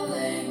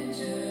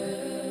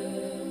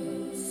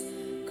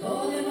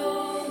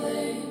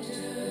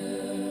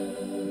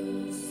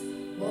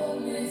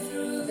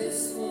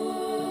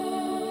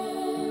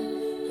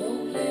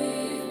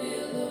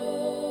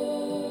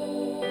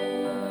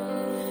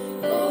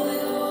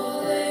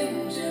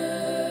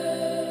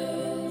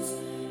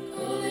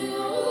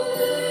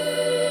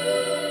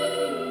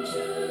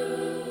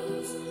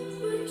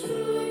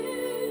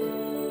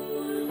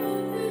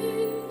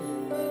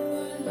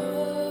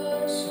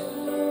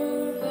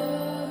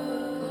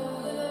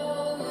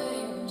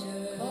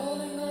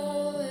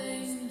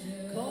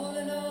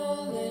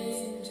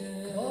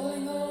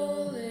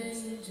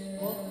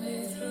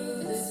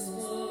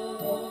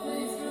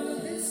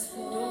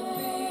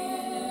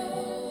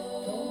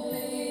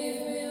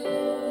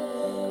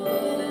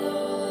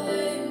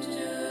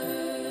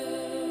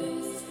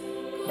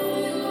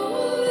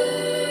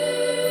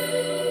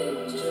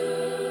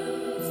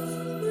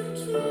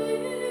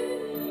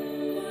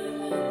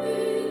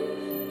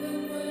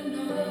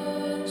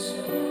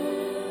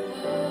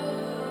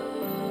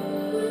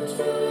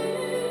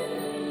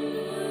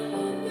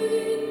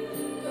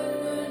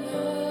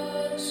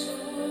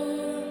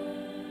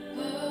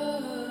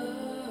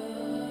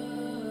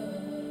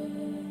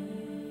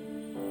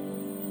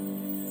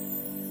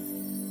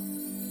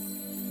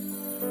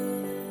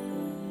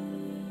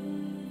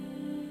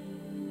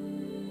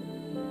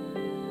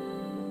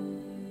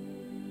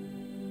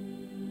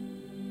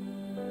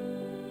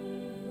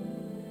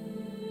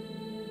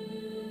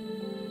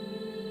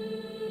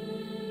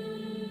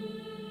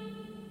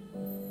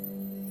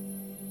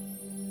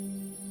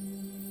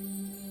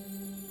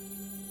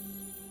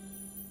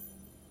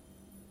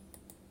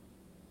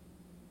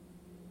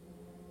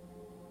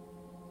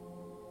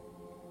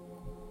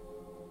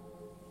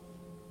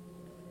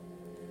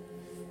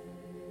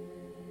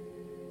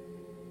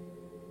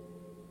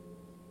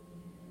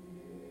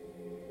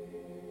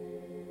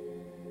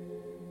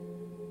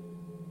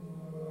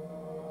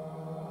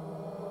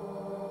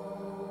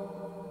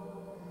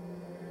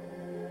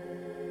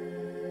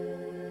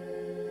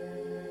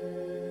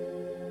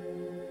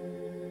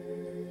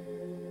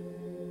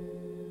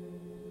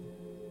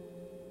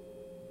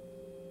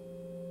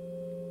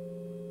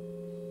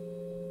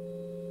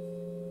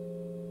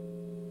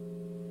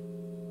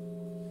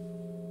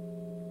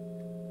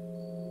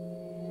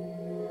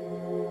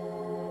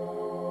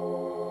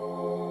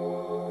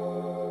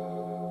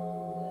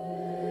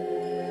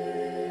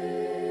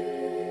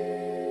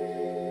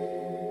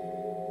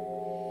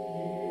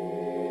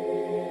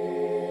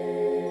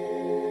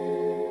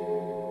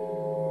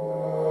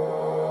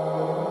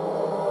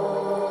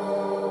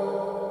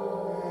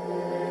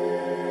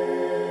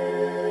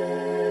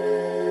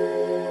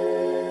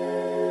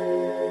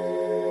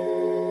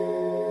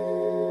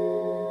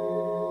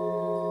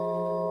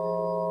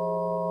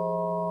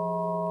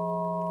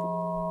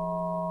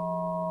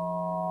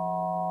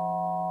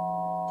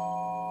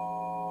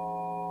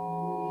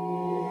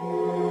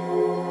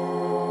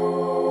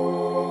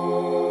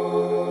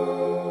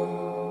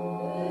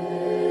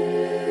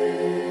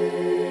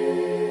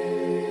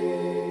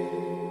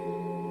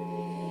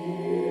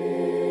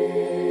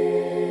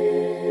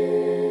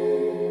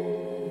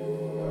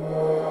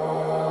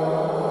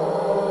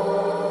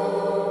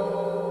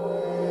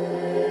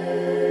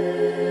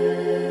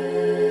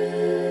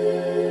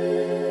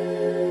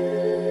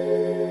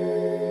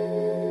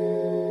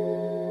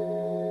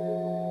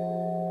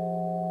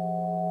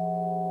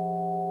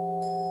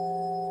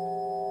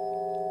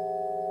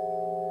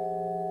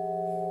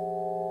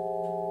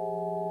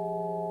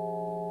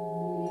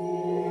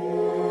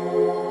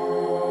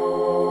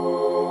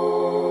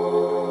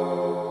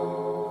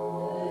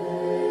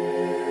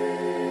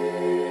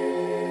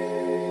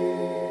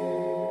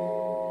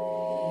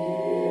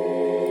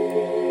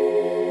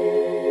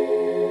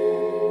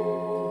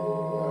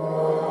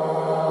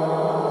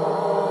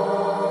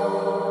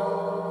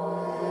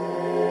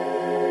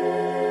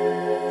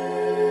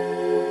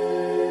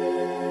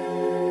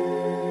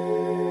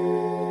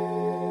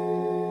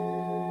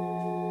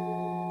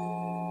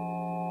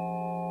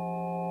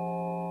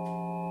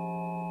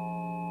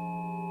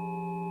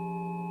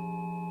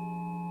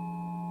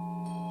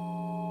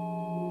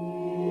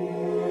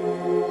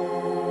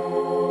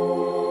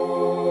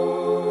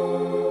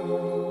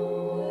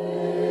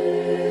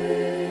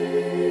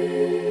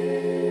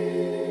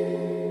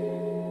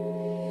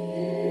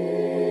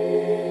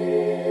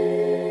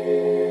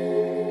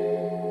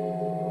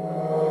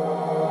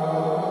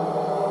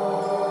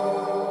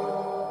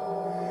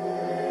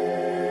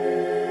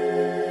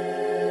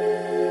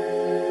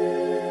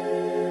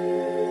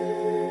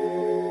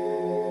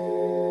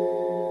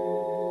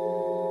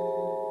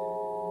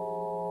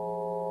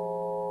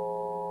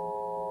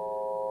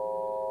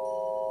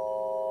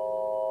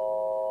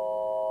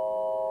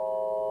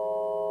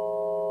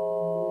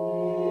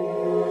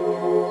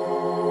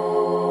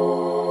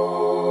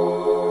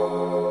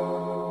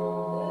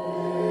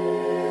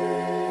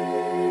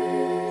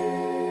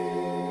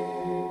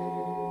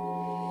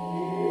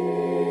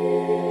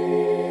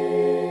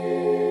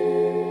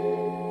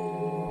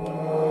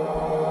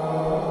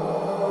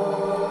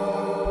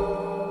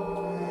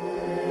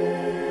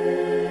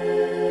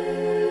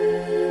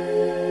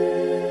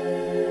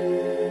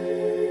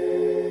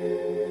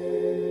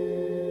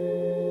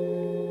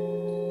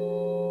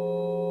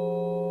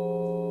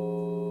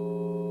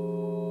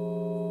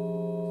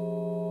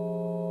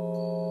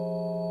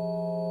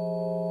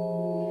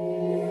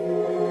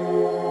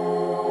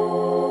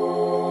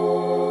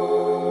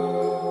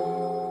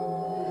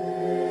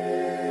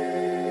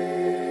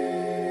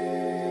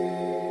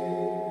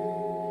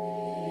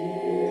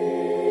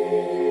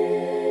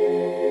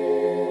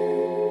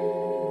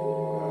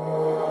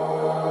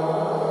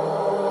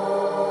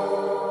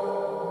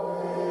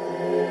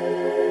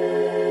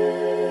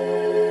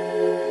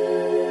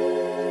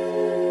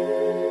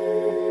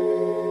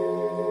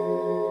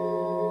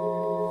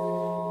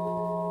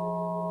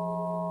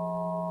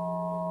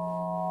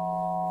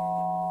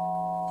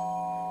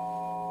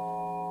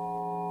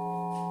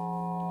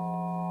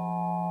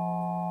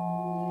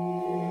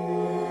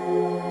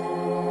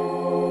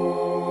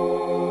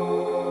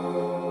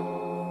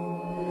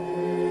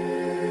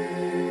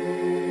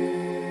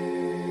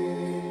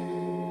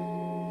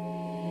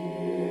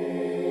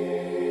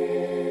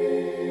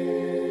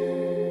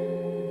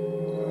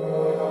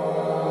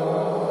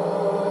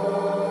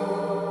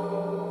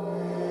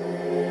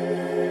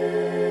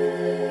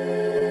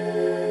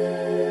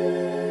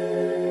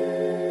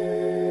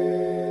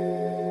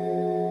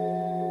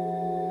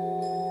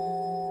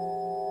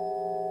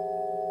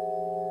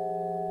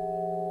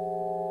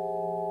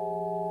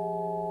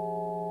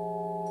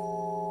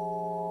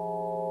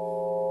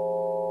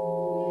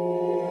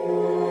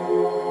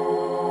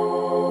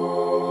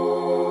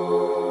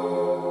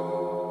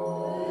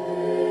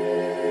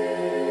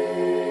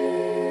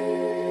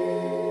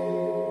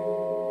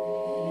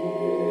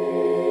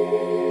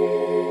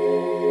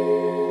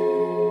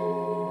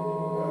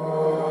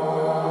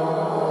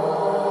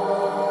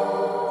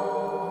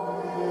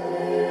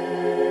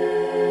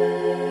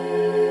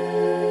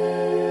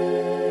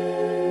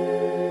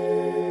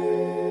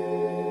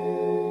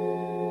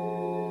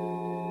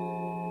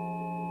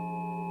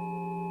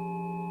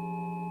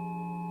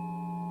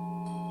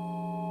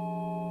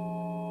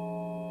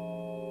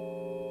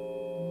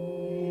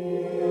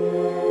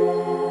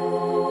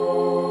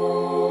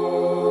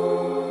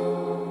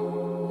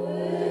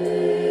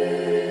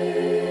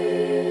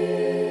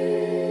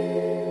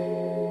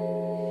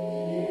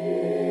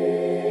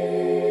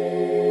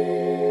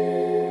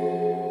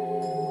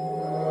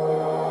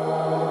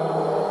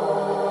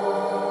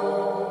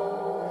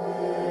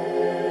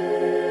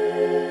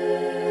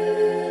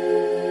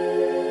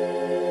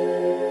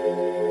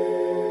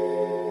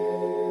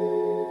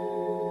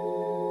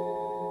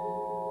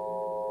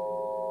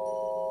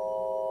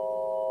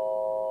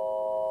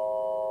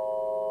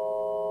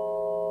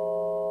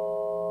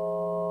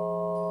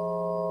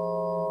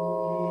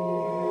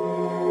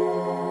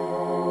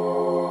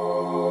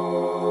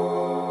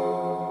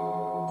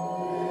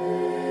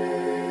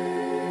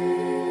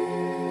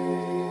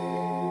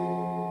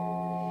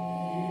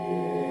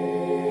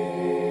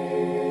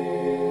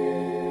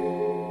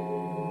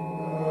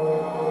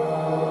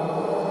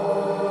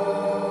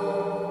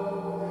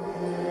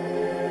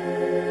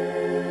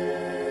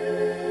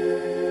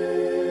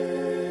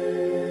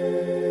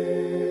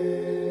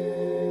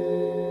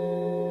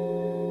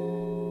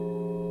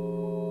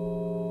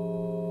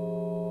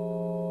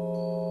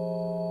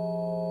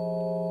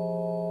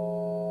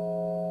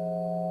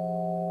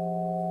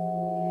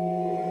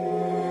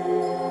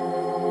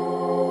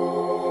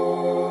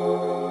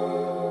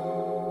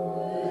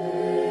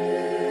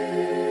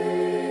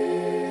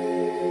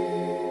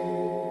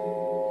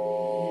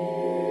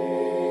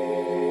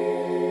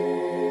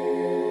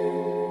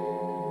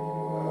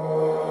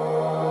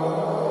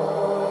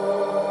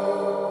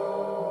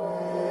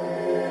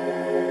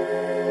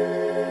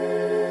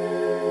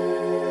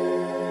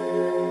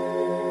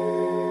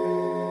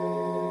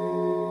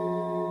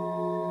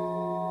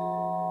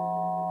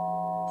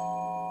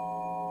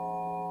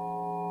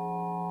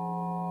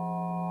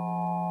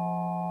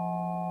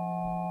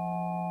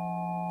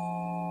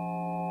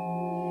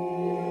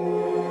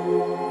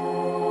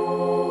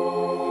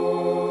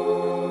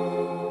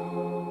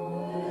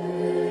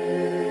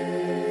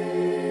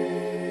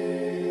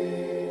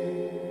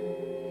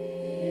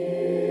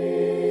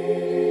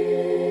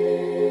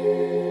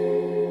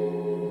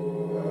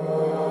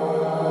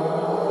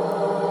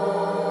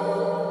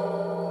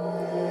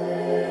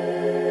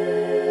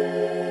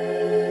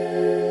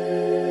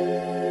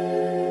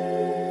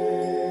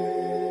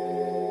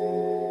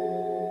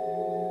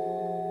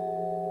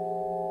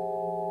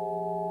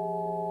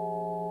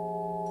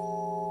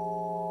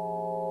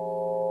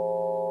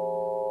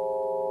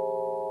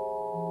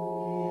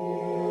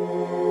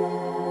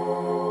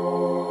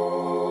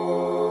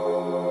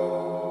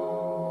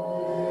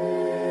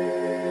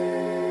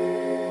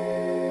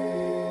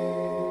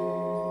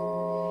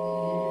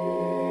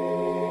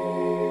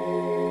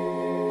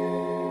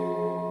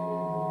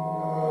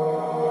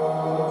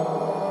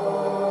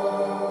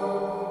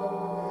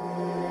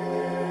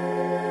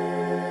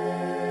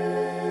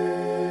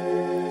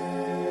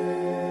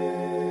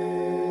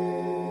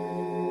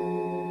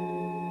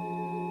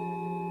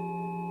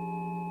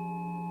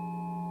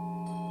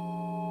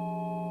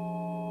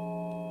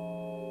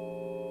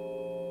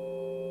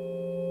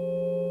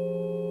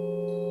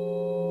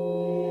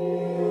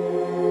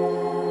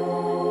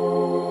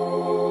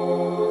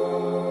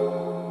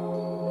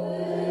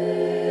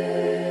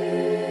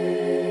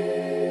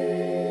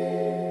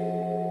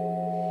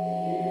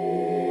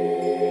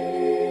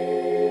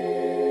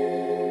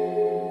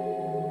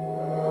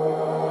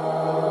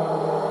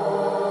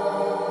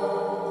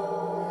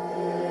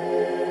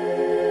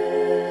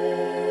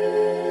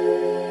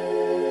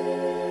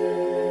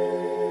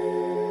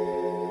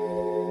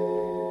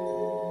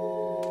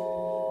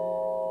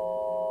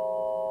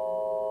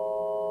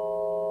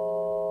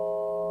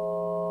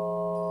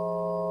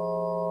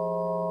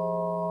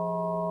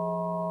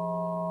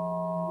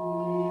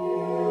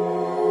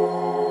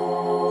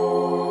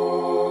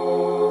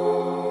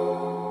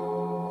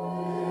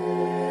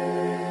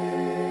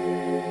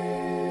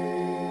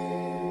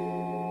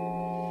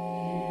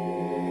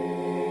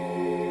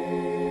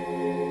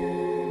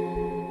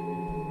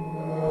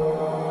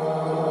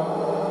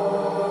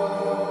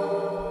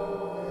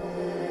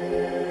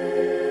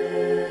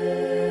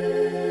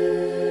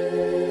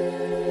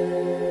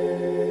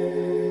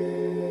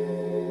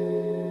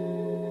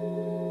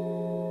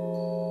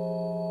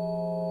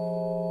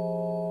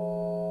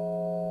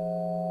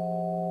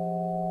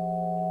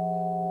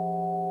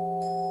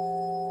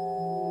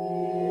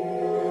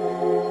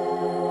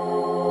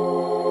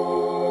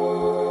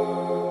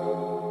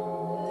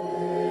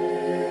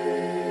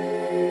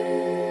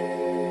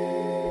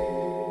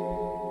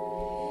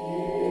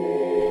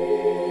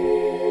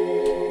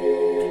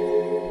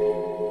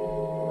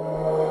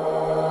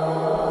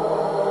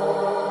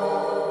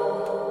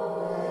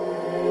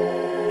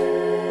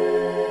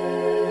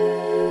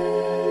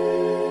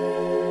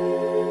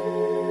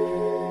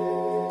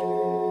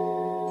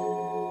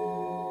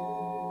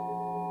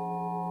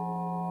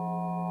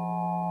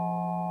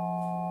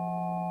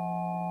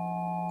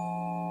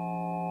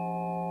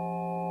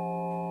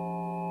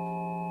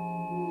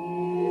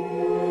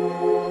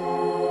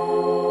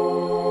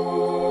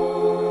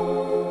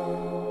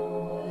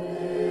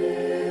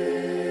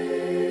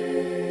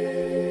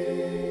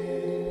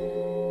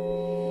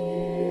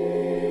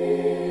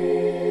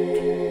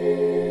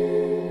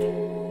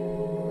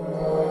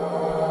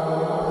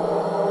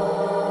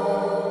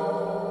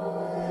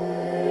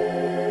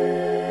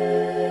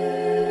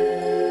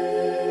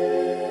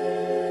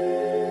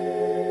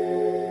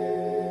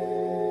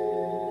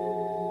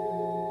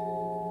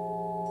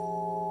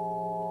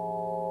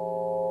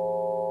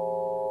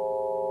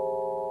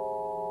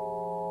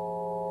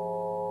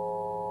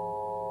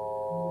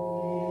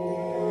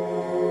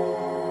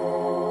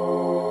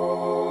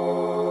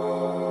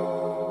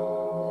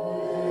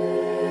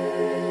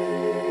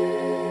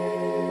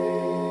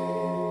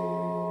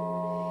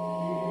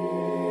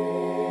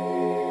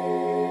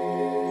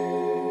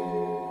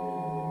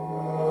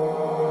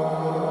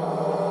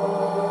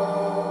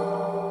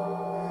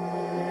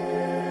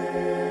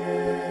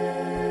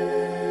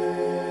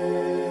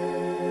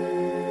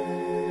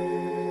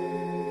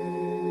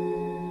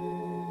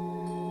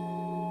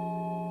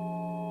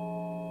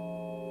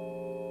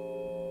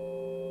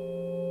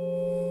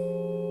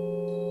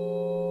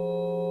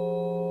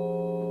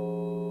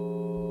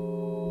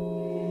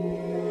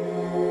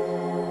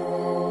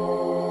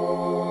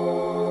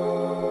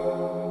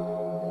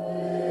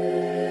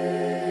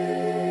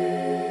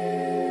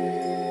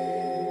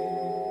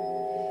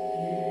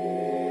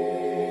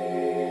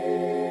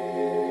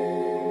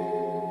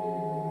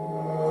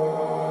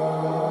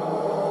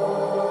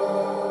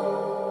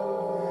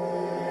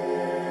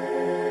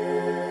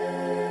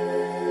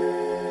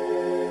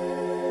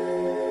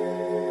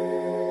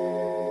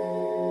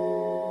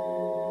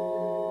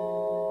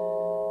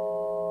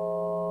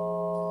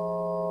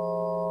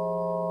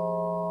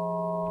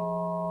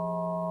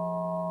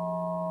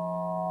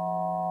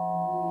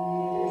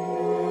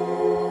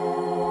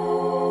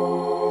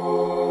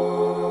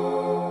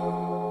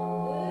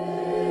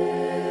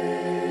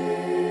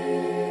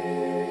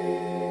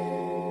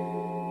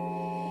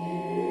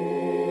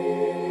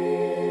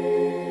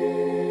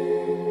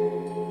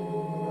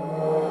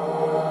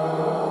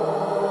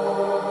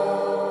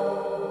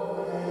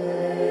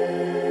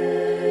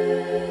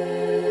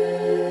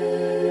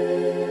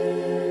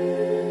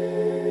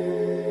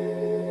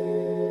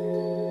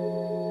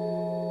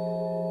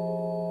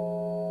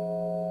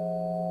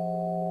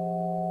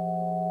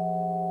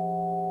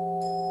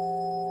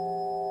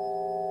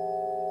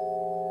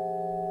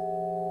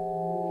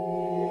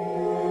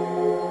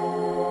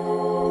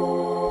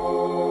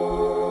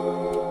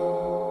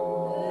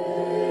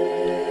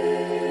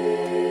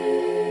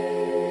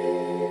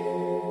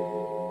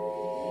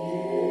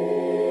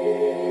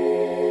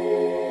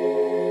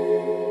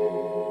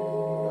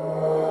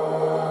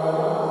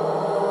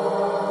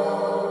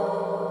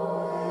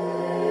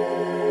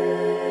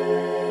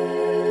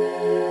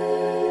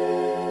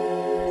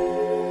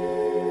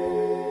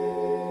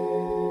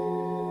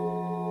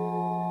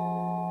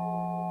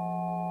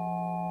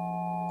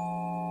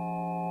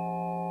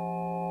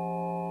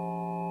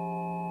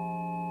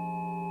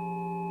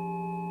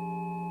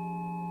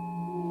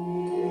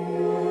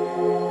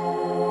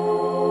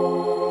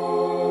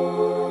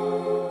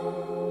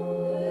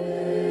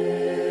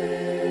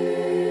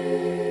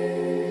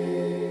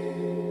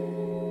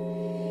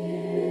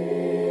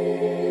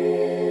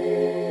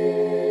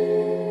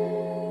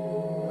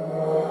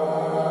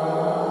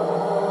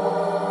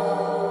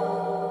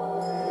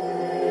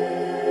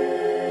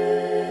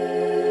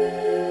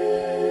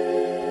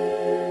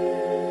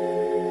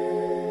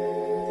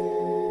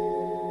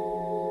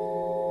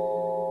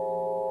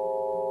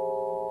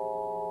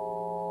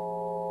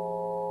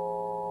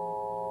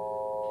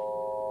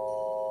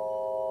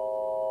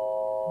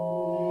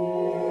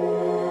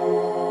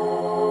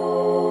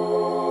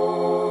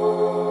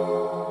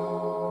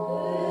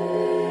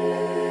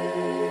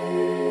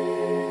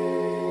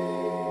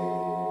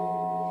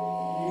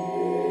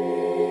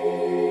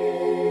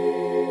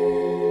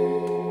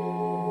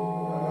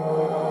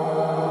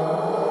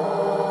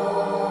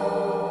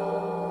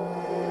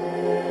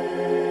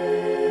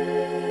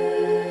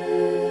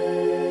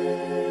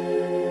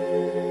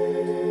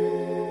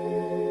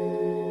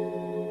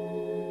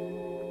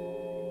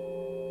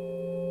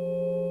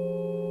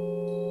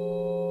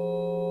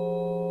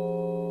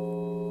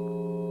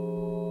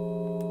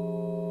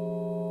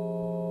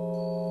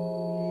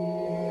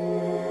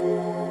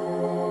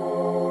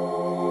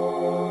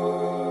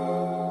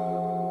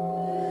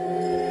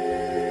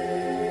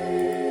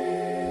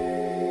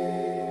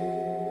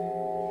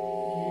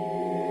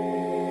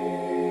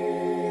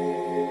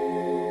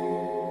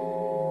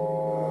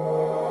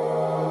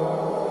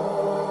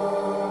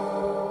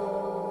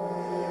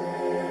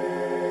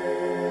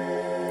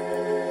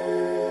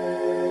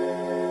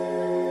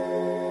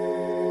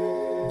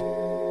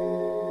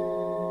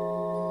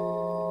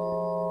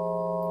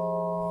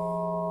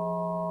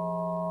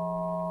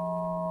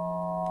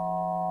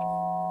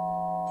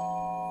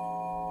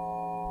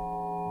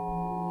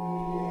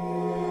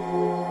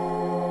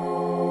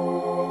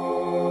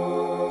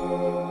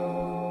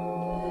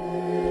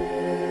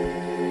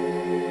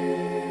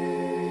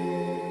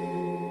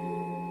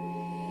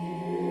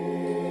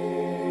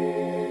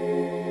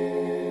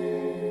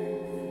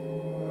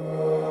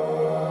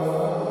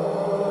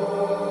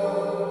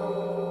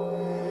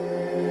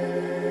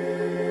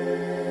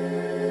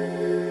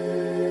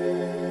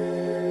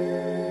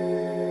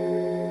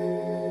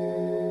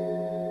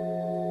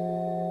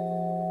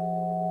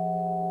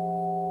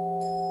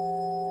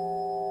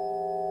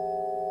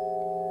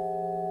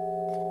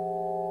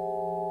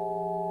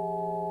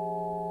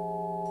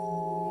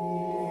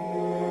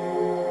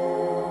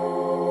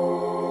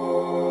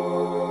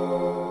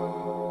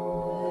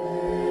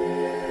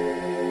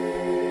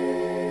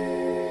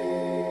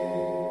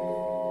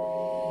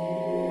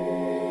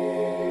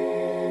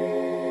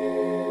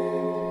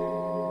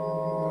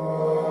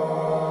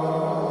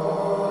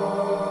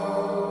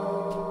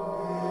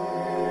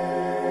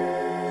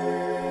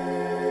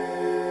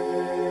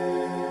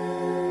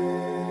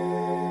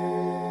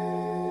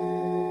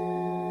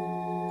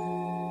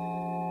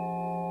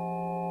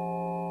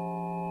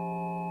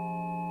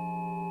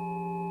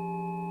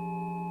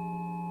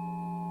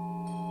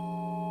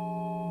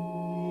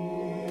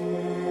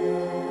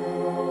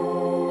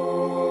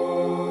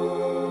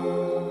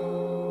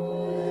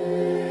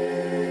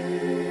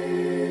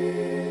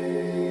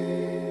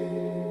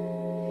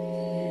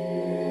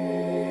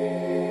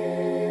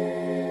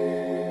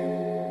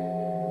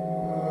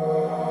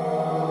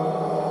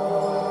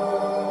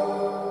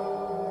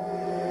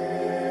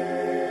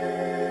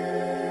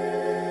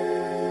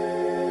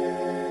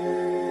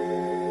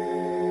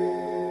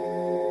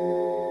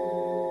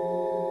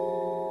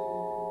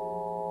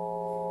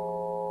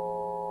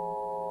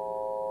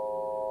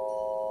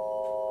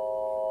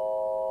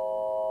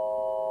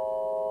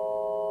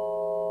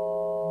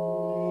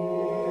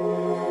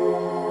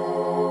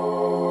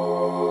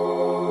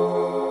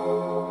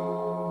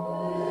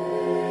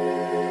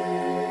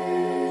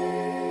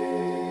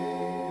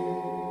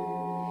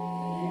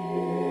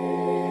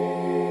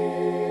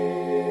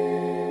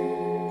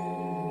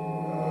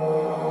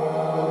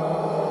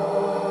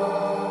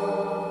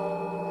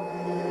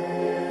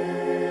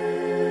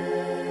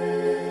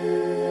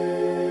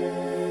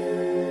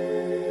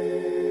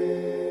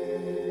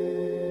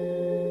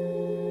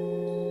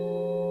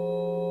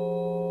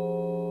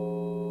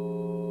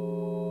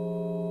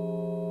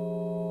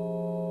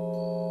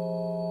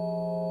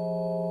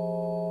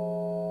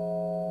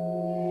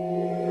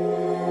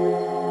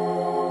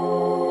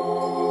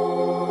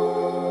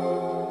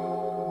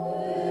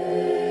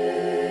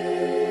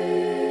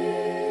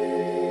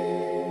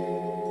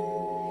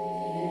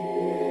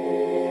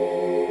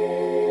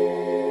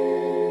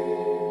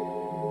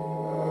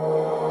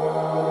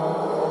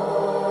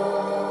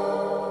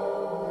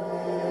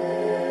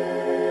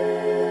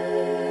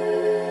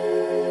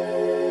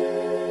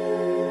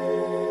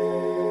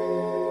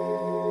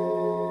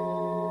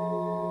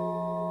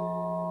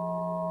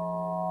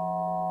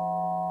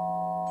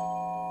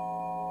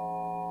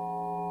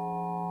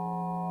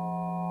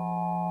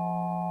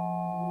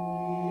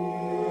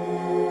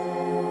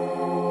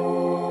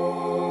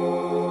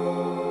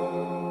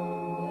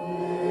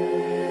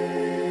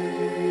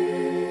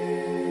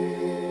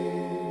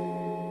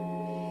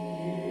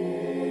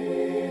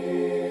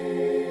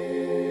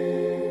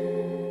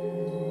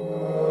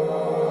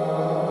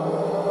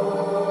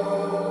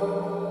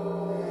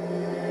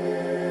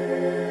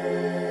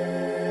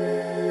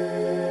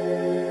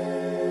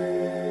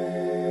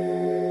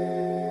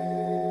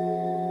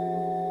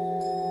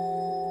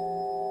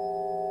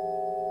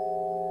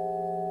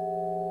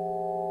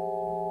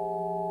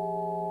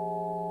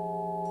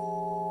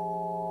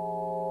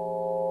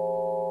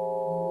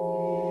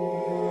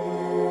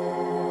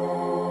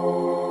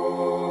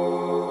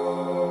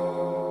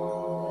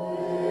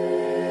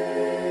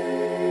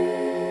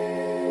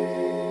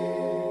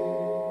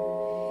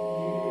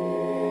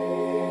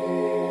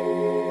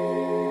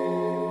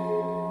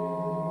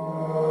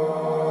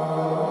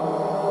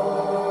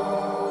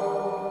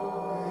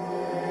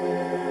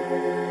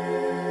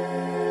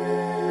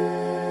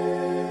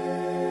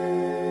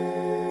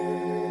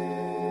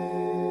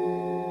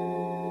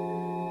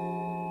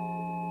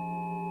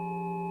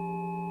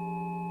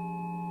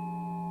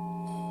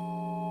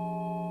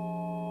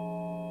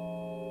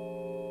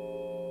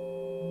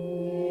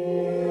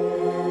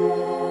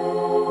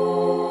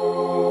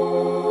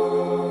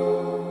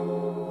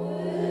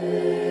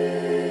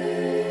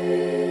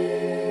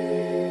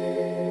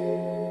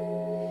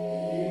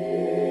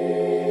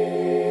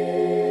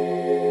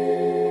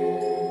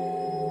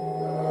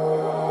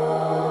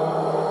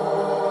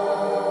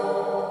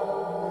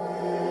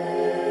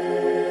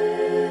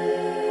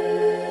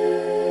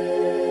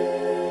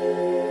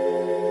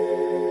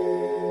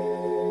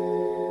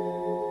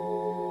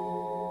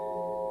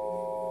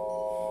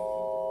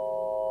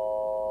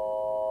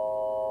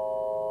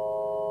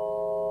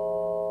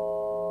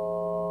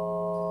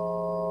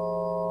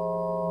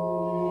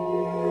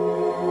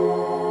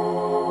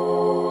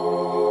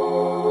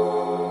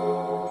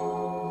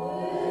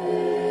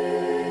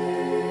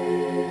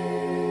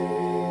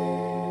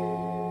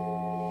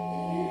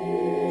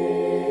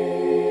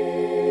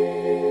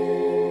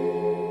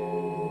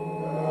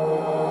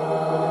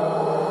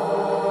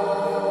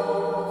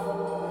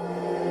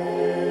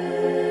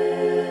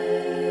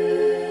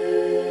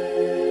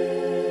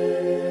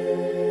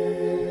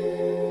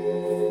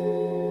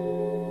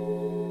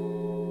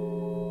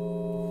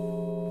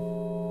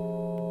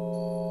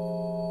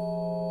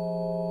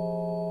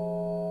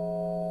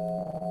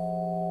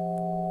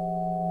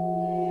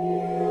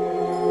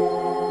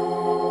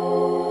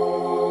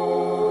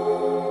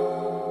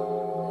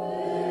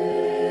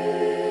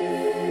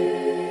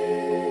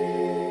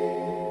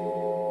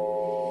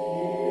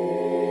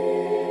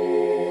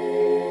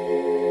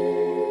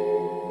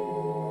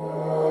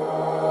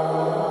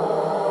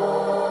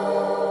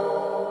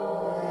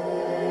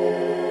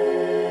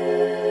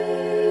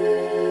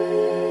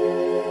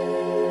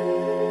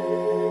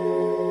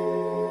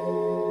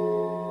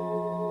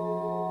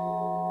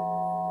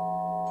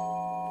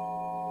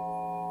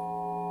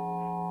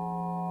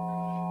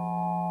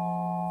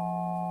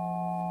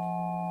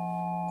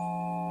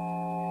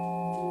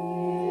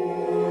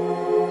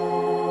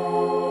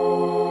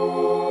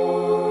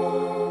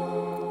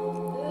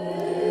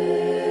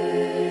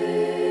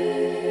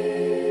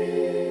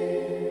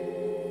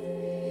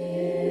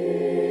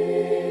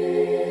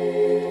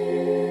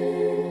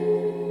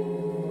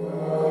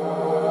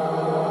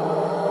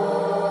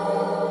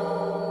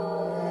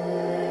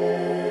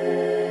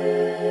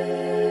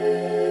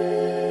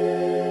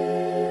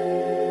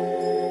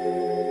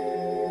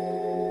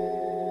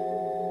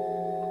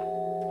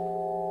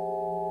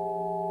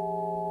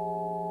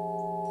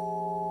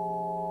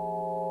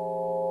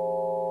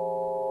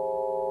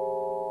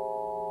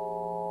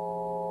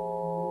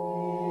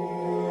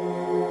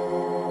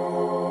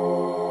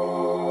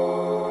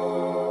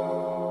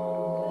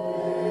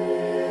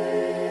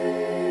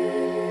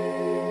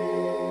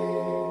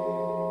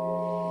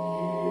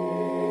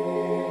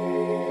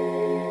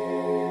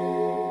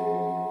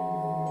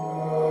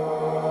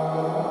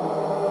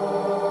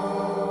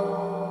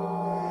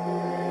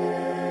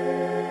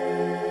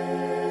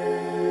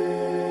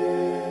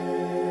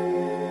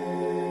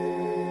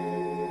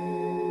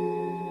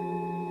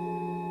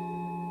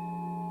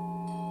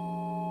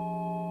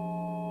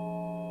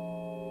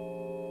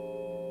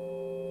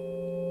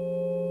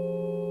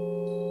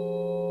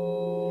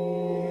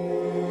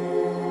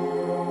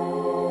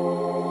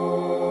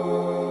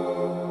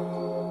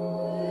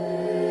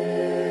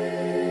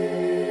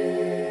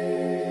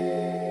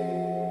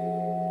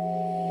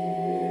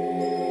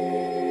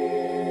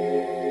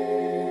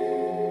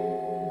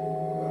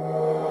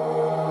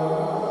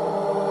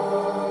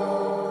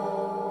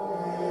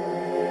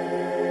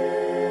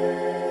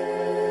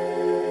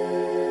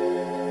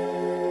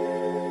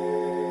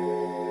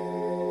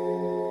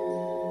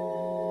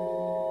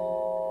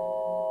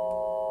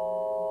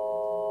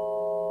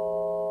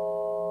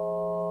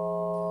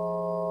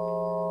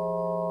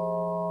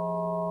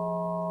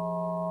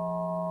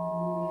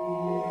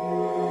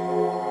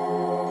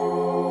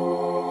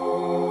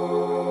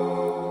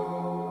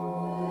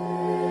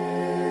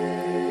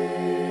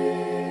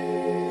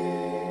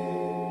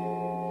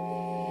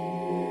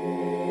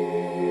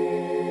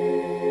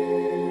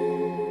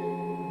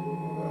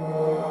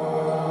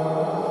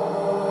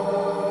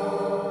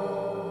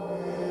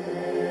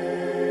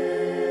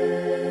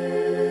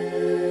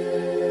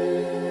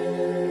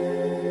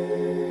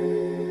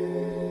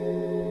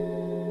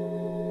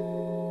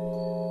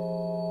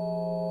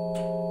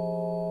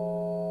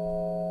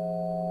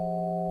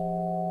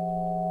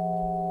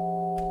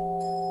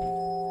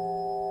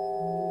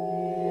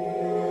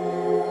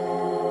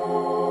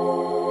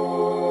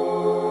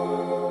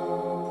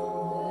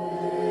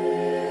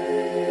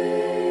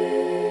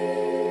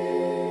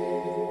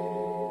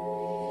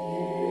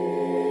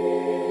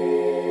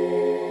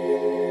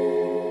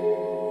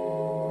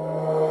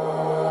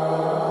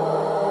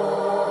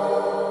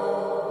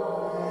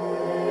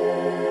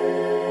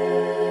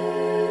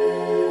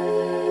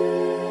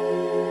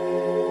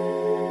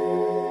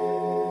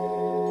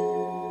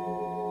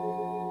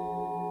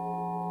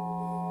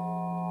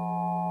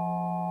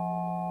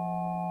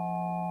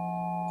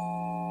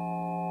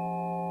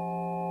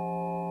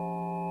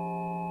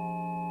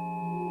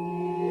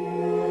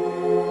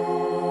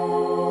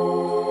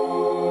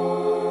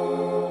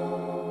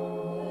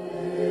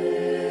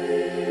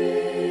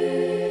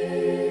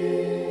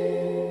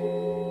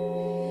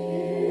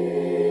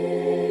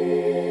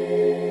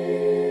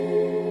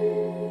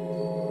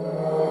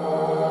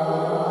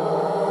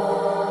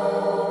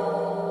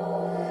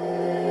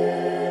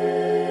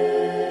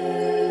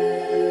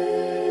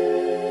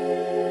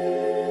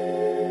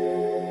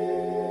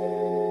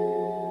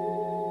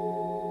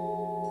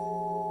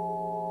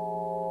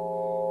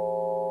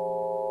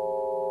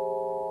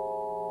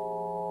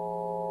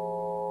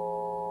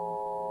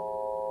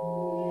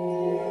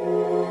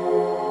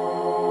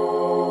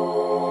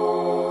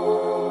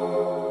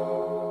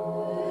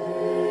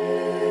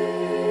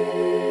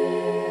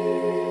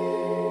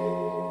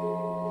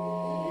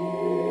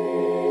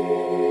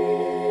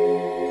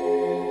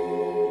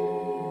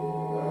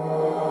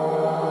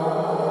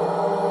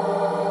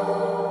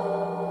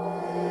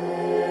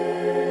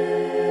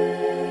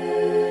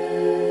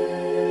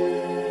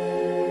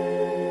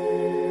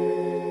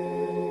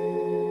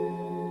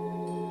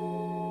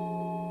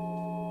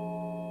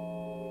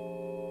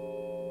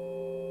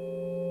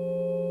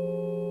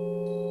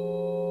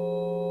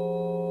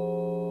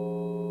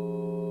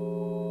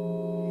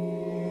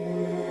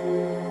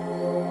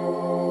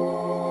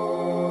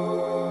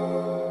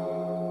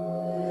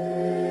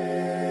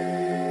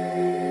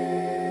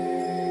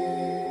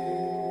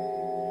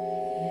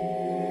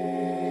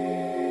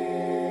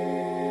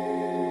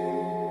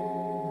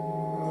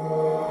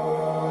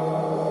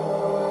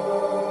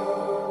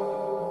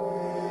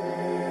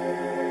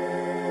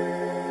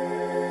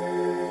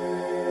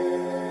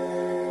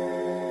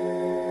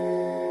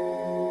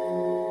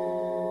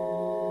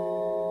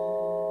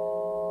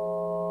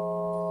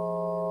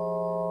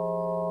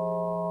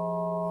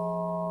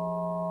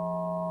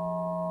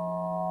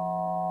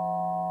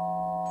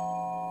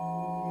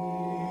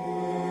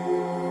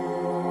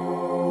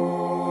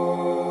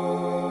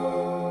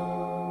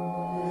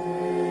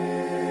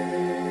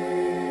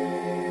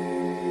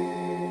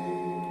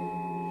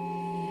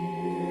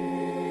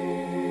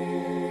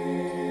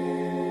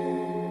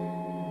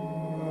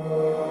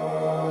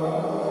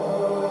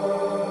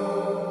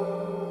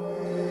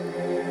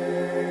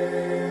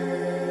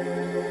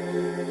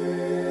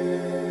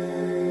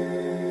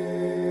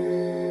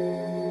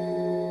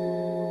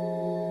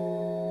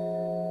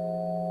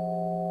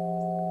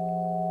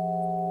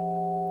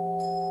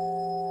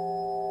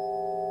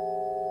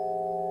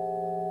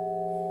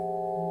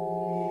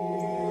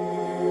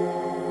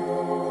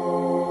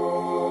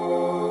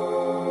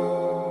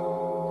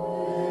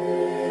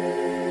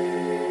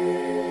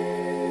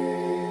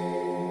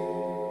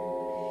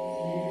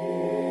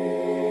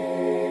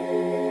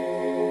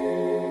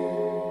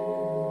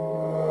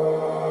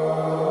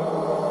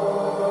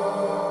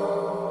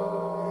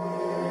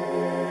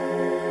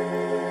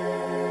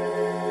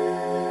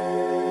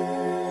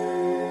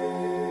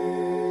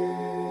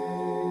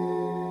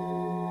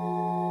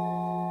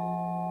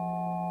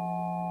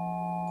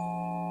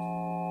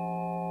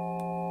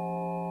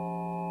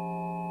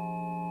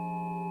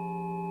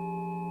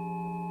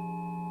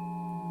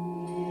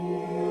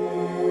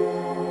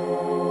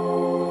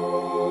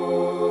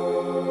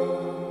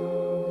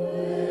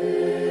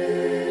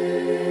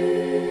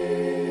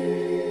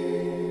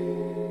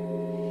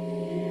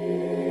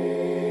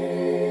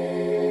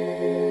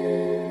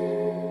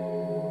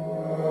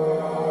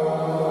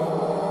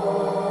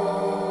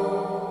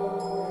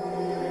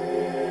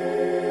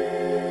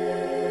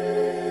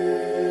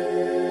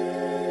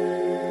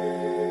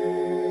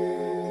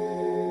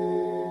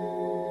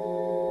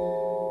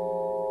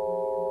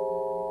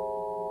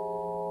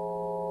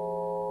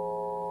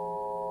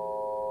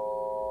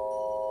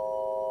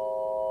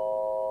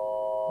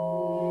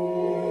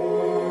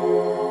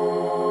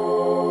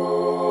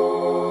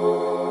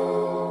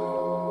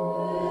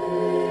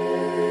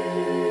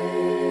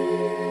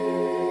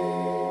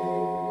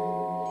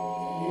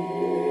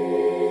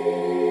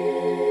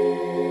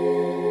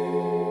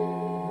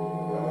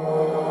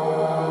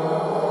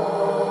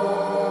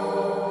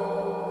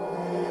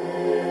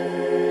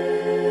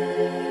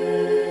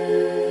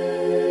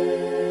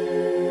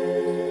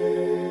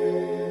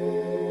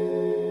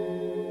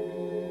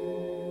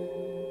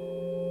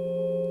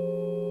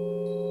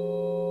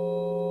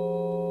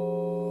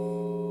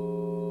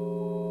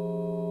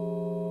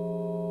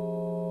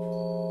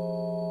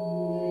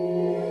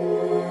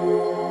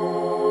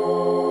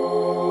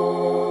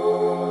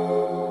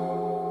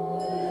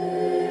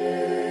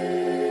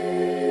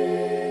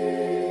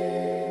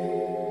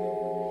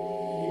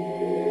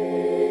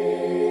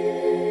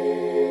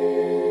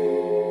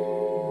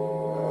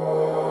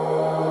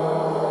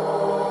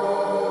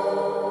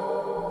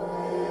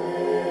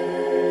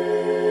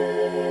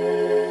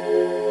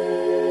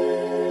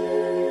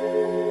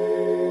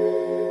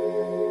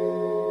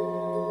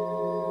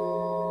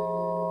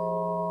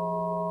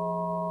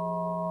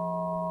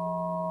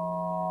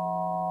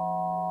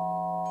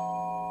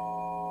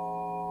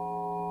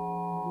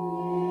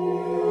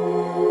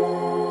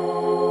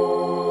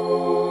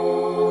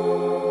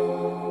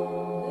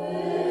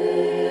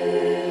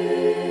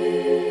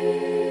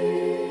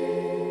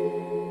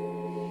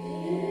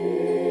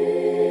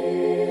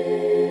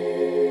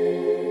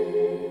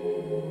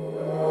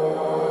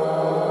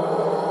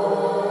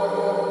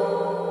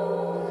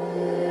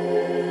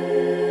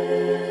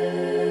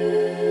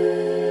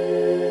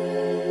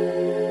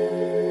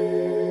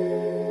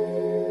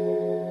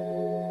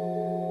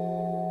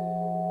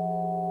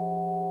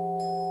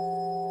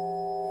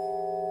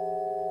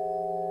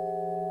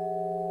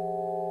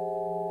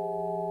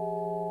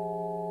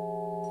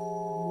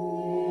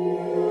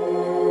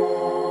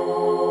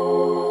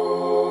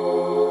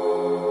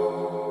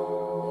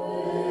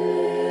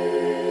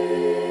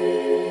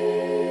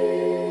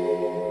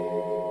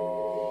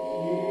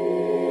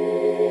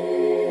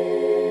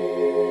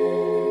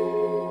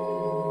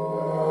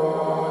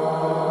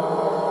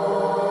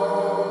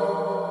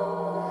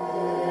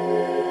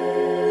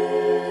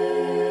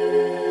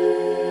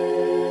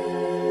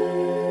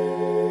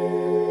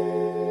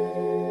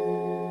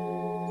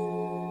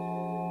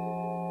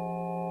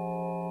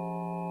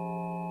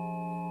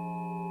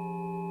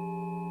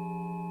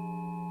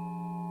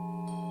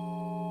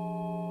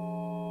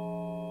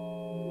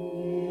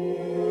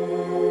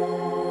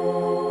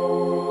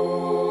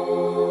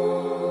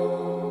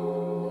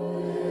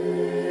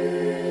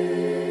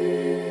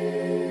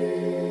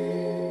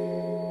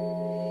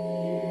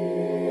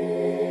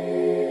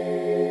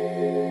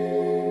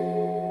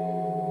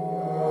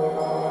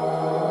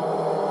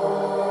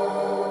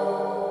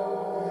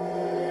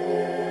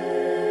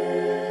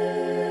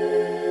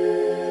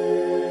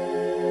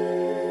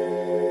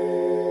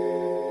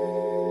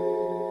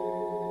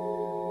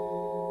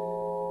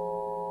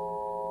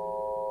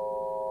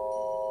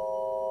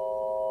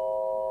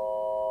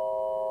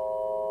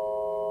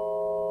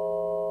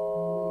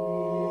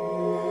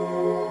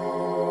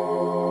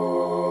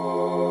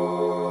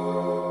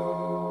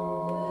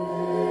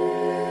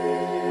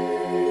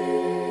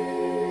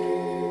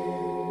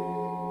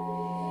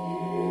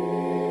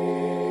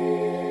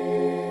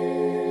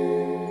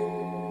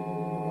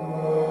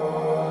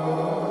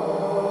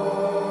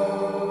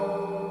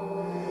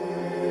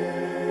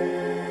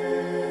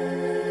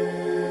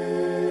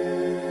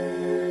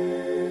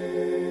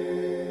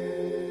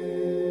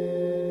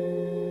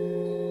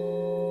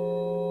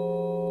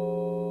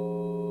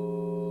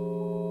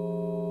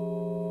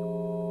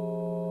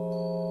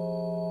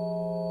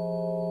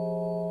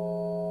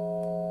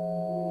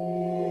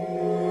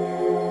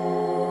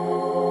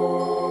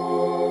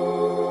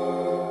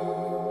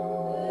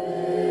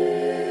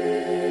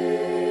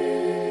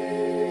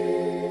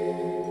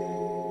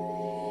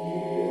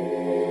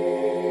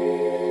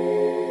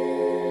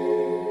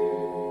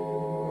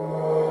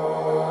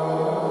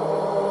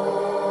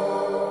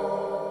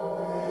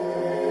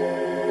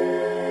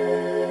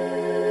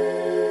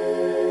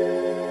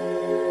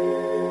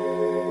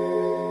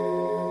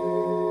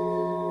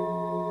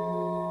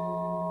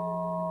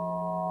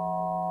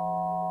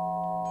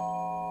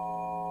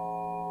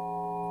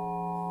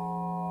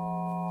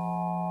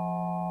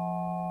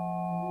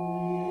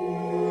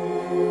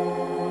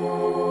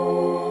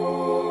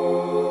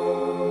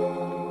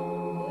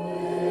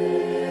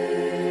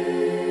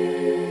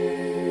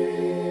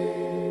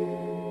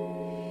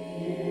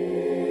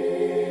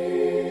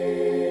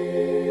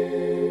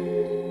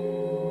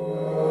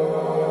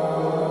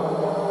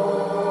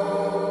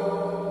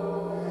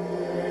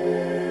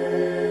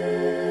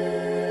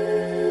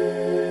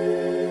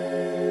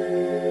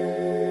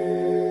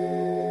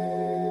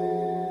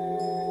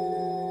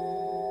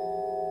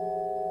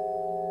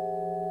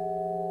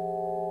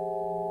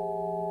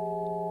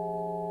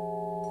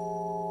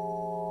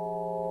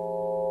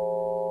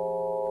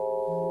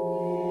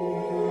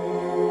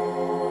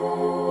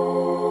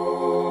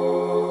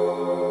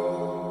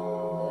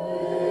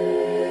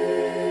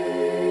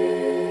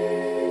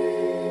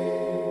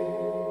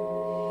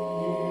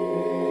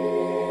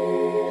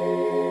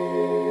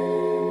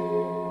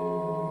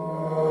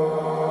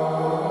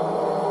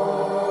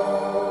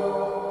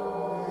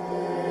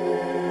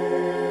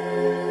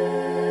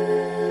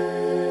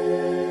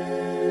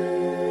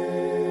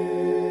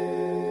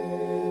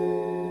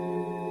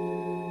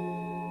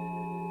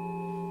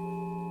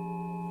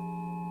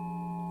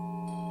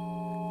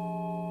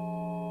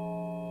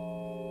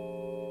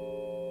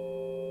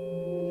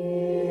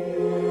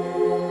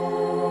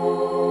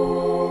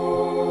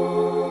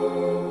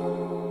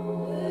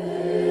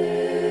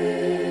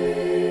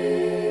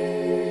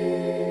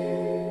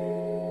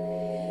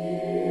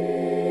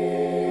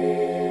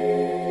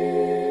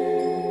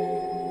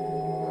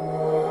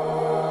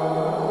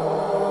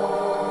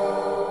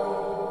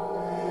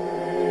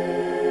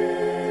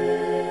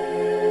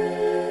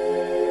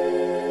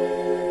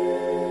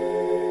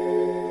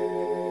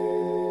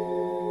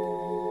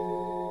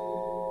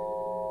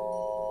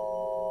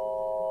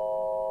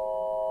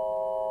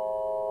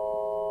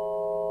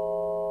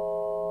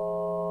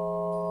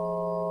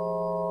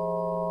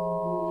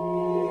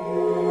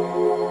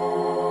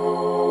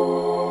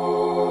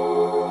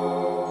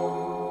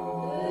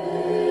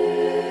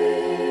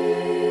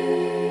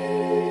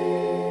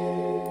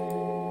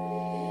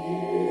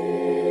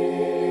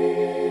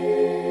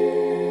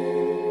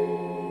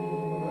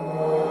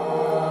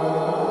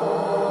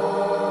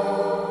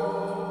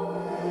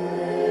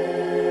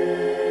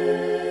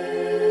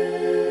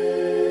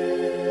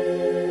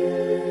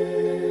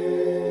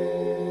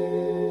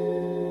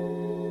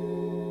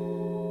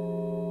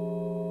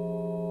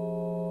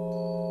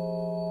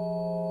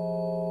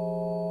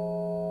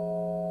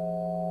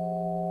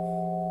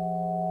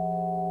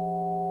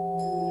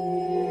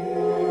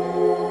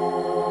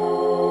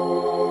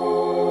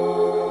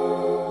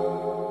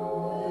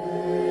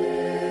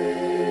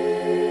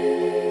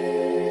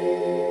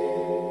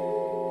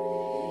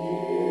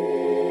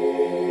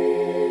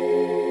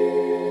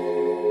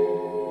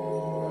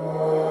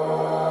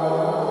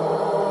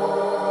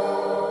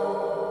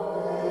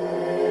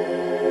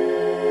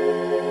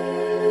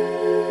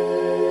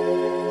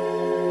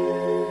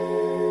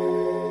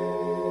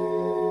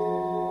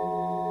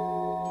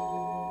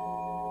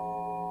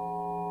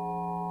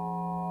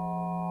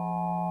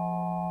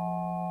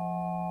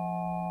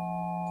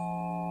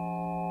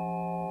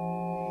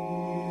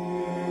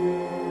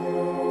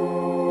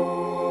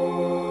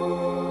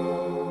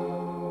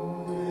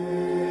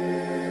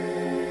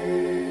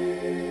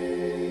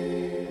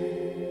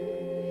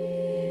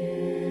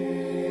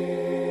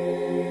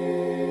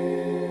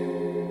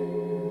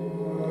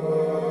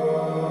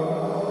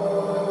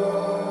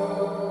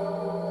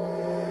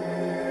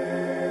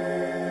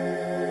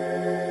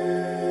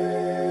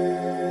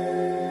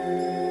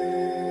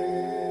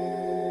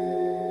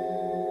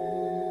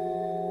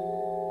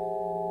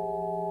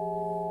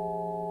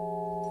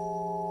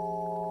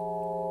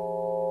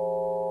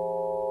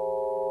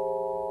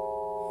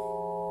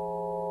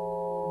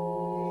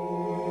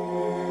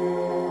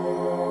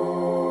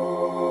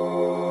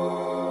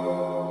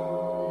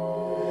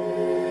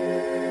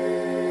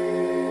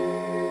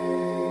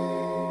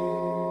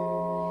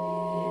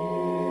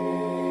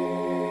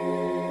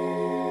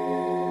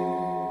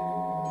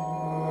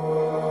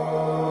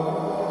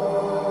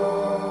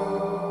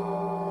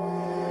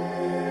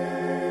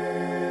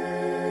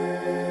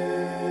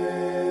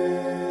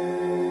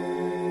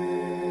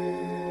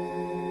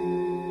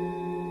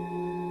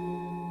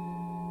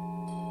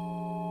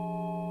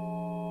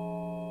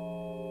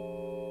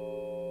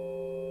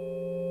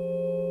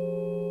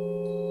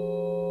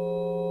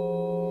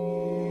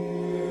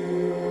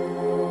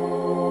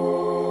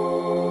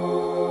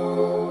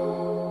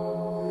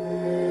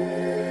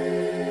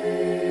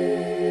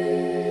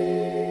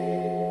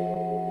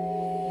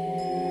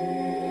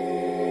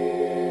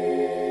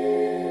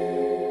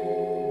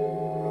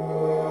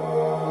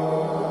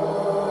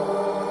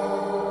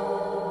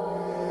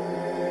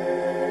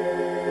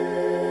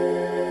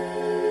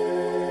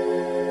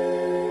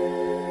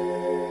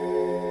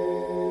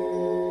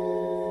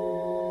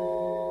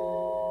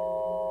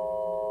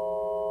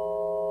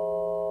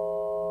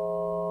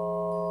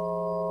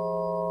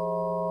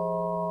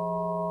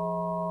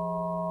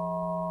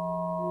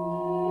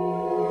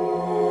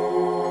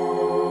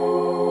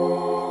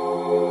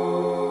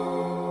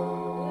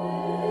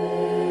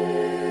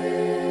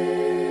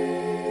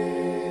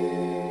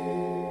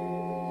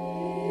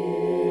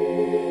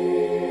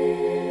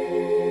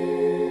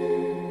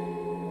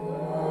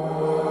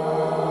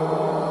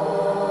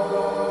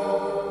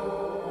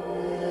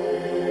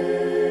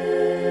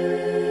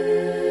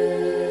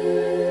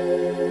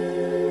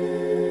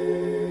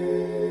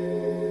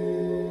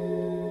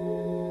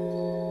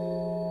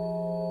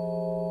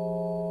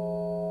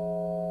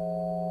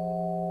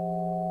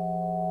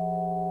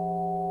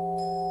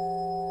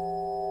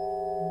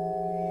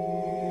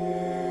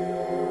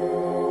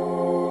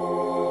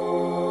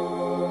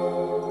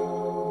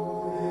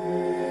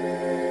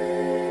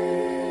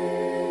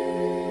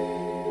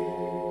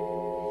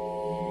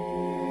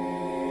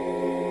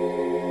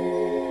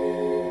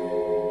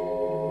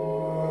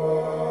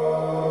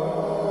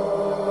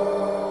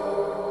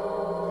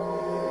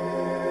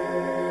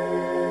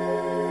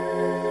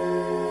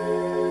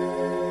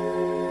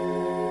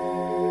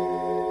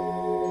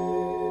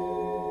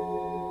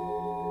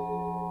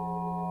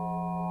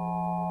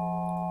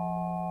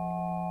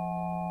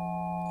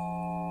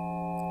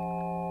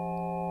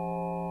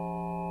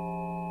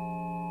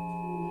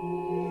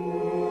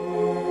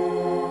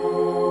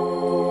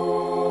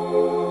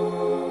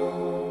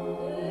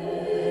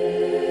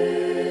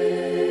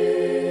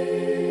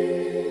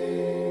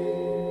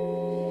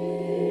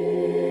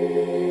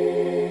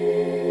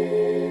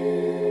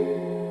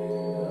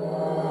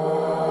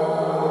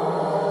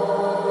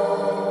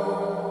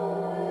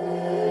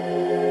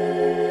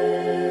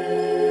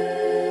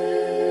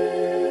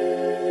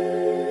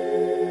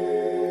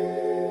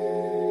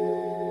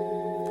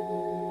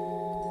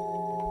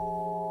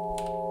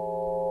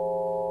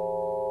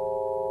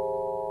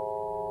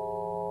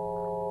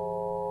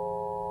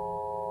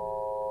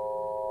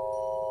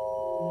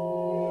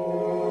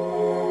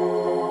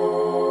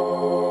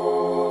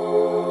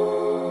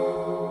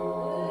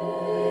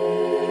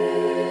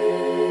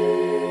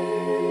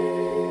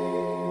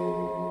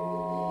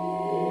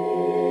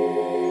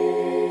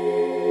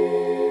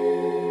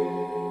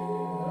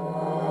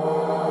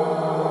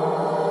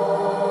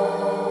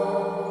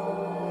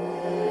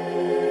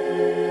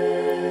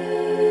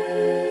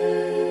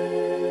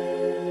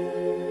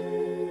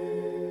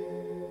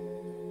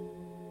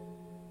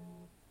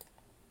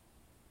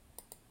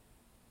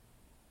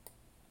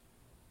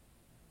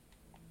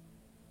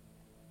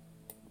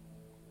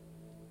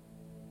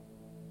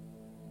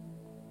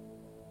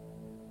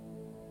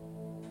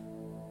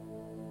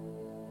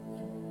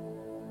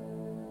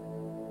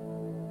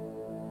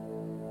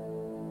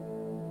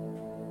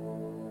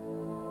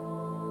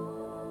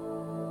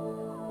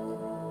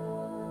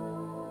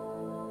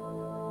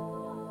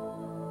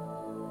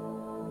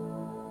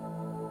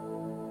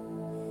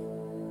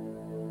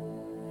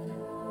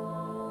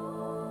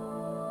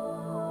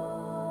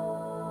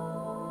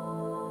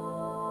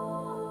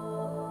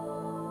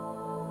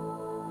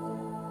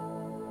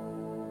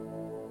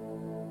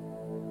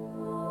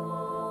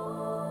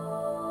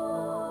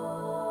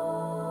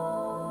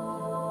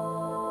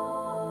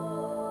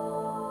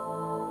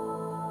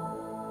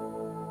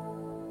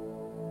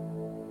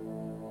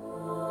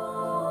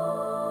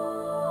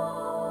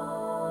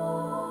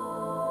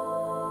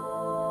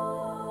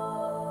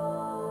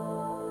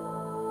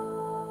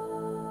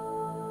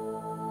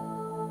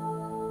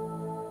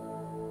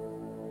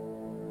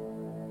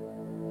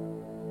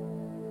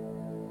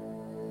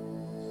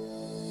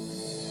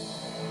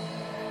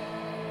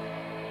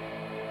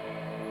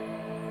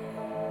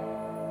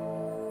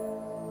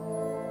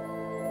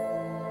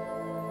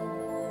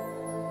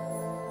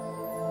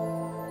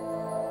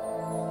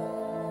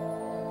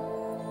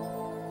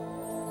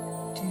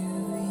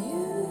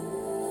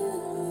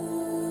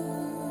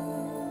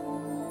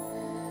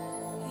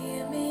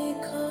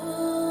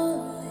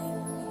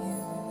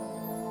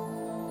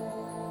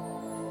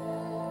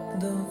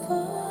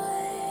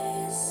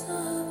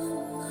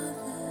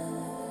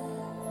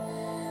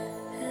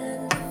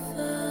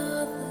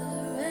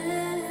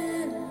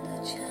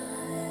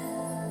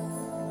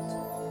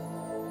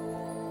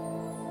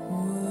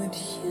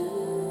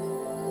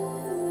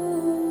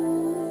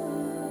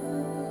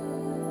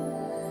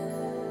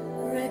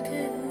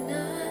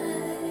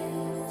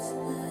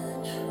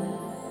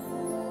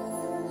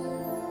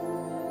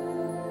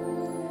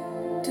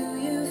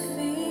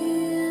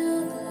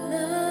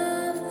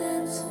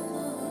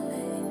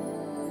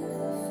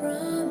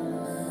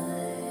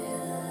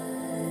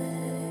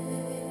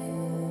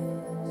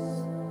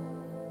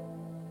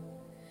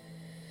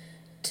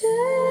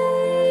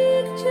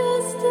Take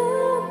just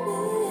a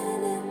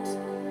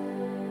minute,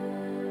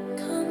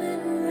 come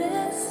and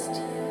rest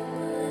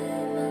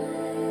by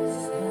my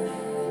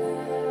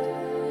side.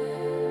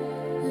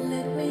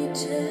 Let me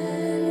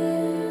tell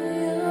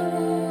you your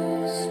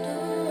own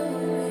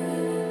story.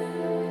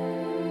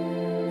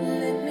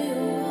 Let me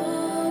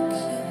walk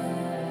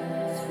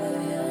you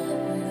through your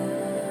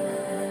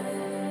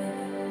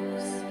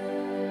lives.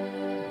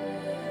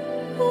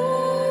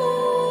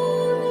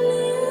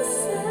 Only a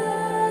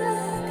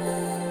second,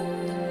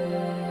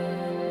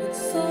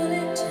 it's all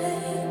it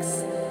takes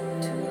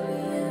to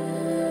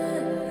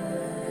realize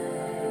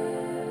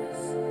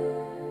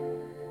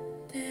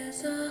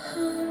there's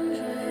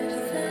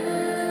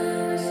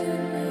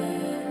 100,000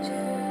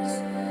 angels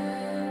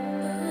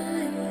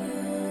by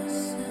your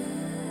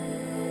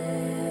side.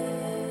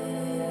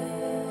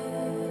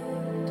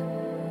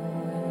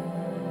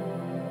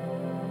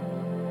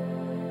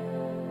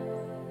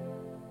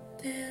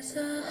 There's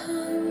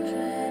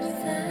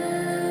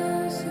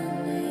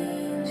 100,000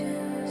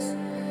 angels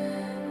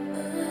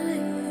by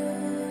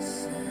your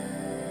side.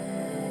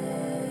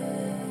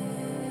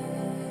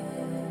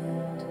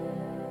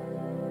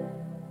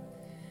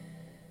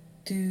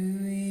 Do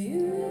you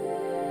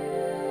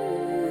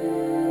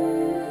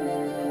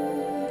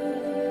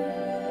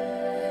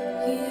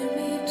hear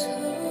me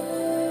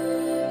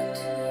talk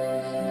to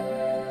you?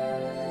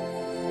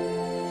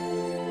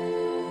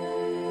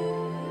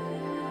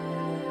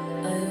 I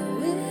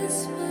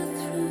whisper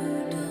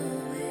through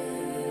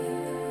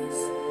doorways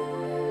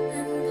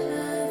and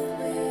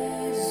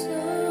pathways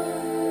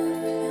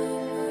of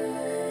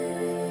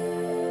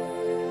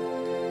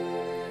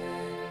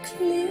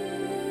your mind.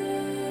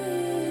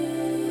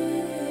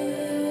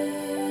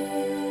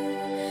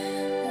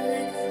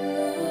 Like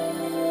the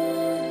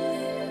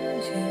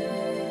morning dew,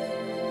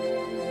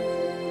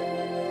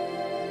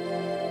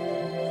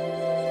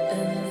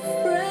 and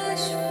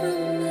fresh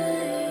from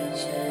my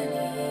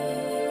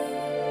journey,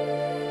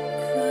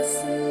 cross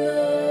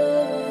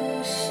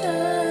an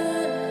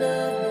ocean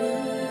of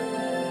blue.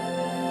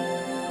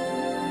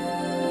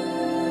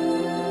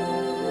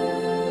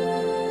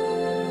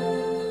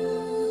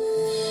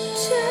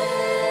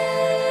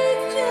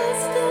 Take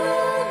just a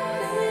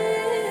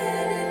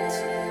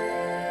minute,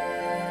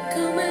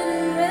 come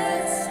and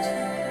rest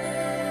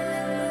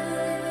by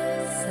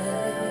my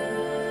side.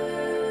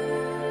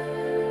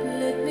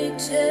 Let me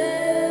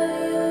tell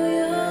you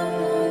your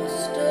own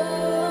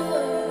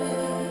story.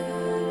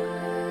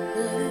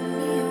 Let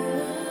me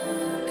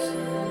walk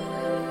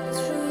you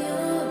through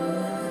your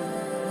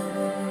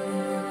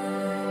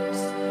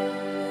lives.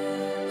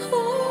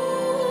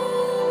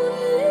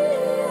 Only a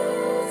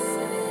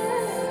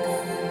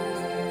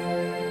second,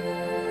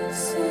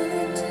 it's all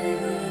it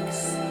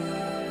takes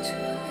to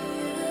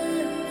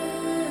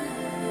realize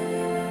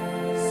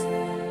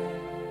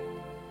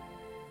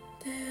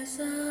there's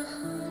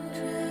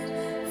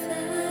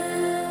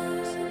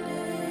 100,000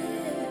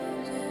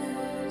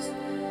 angels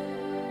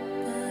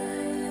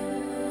by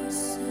your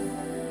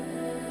side.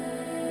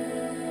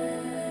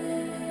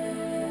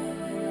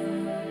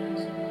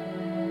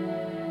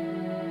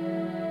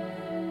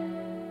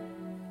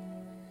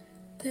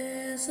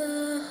 There's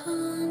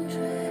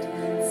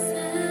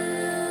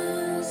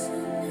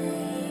 100,000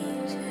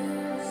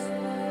 angels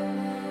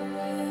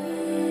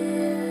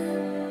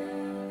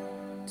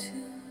here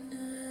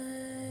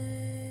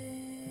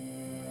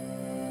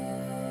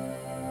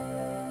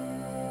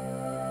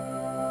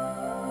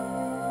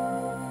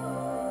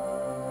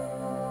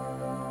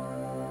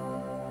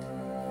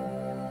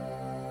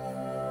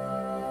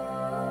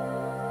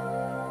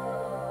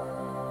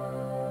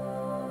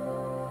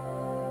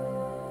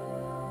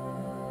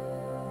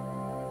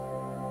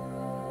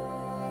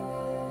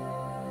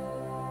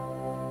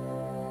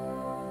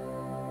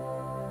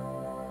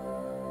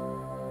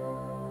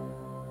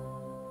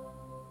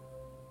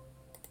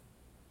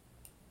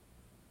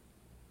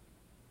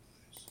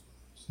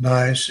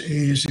Nice,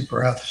 easy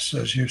breaths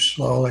as you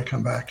slowly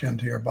come back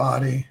into your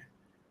body,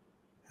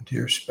 into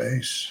your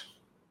space.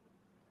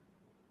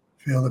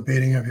 Feel the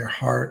beating of your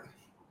heart.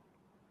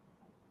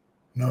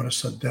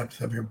 Notice the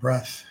depth of your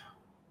breath.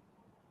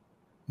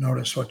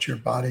 Notice what your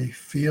body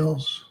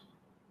feels.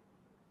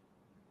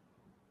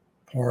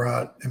 Pour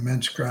out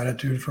immense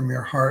gratitude from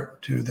your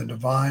heart to the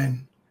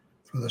divine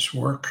for this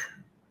work.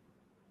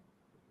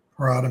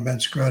 Pour out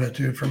immense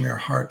gratitude from your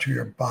heart to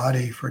your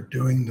body for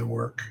doing the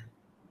work.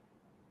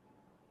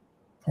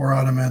 Pour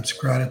out immense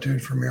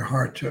gratitude from your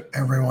heart to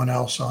everyone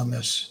else on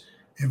this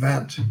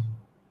event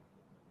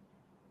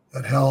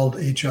that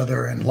held each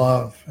other in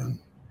love and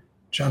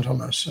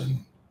gentleness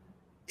and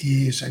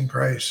ease and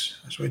grace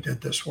as we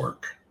did this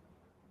work.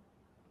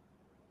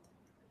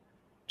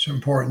 It's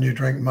important you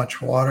drink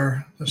much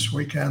water this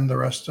weekend, the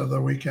rest of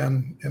the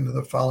weekend, into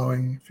the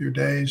following few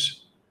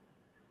days.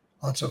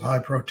 Lots of high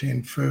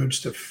protein foods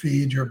to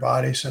feed your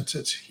body since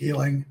it's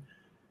healing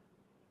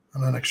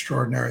on an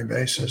extraordinary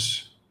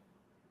basis.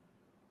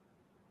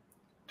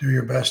 Do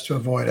your best to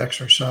avoid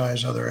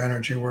exercise, other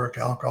energy work,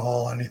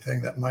 alcohol,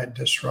 anything that might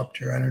disrupt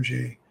your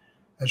energy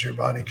as your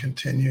body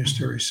continues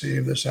to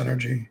receive this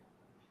energy.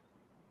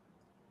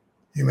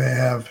 You may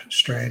have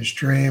strange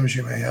dreams.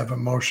 You may have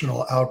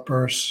emotional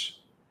outbursts.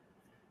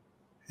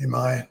 You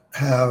might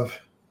have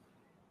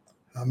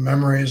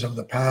memories of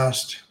the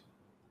past,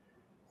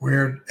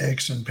 weird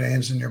aches and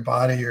pains in your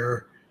body.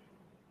 Your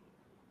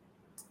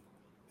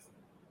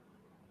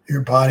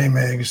body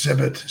may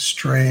exhibit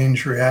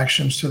strange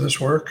reactions to this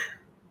work.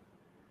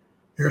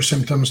 Your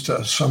symptoms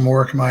to some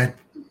work might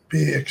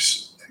be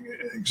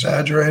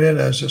exaggerated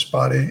as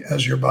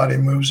your body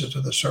moves into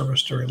the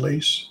service to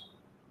release.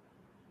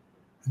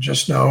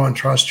 Just know and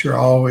trust you're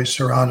always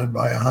surrounded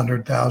by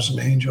 100,000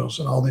 angels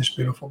and all these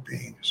beautiful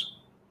beings.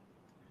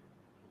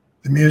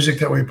 The music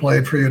that we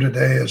played for you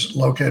today is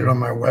located on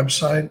my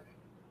website,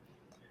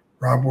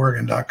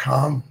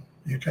 robwergan.com.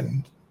 You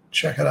can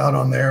check it out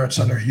on there. It's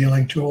under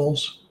Healing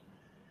Tools.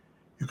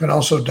 You can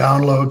also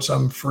download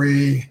some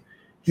free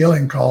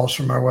healing calls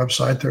from our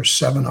website. There's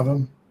 7 of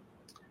them.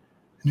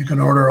 And you can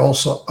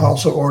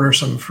also order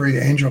some free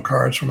angel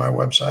cards from our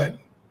website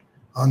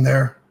on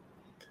there.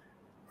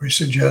 We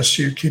suggest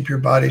you keep your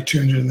body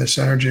tuned in this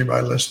energy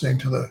by listening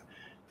to the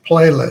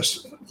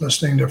playlist,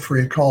 listening to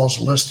free calls,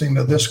 listening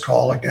to this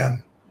call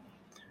again,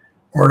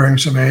 ordering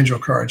some angel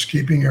cards,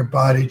 keeping your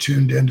body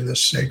tuned into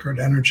this sacred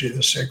energy,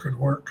 this sacred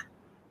work,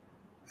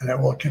 and it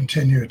will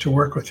continue to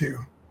work with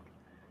you.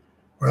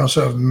 We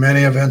also have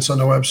many events on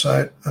the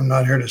website. I'm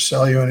not here to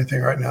sell you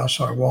anything right now,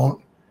 so I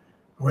won't.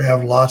 We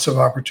have lots of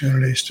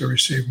opportunities to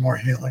receive more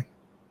healing.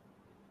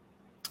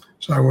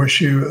 So I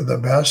wish you the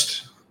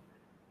best.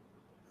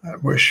 I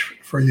wish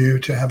for you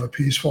to have a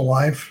peaceful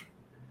life.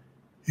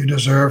 You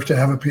deserve to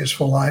have a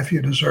peaceful life.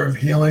 You deserve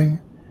healing.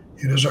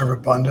 You deserve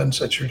abundance.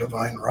 It's your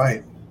divine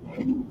right.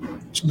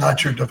 It's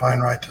not your divine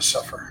right to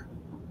suffer.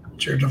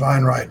 It's your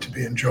divine right to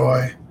be in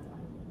joy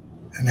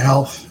and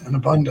health and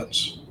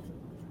abundance.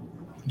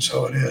 And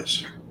so it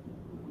is.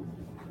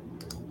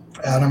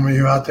 Adam, are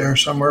you out there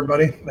somewhere,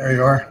 buddy? There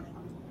you are.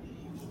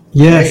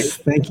 Yes,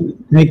 thank you.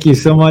 Thank you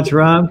so much,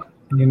 Rob.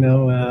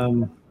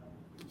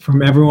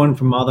 From everyone,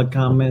 from all the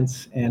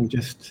comments, and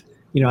just,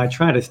 I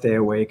try to stay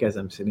awake as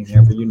I'm sitting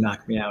here, but you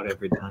knock me out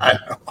every time.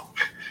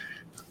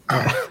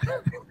 I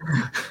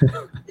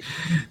know.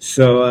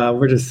 So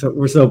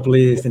we're so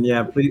pleased, and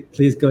yeah,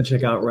 please go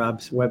check out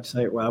Rob's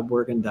website,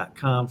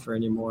 robwergan.com, for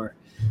any more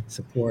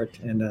support.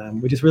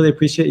 And we just really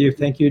appreciate you.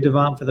 Thank you,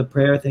 Devon, for the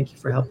prayer. Thank you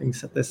for helping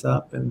set this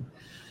up, and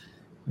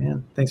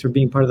man, thanks for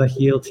being part of the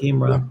HEAL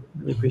team, Rob.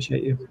 Really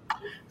appreciate you.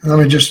 Let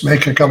me just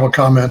make a couple of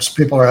comments.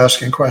 People are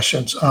asking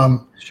questions.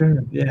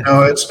 Sure. Yeah.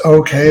 It's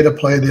okay to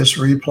play this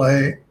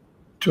replay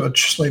to a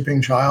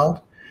sleeping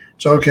child.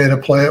 It's okay to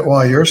play it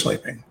while you're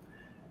sleeping.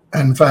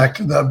 In fact,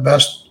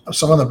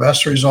 some of the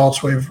best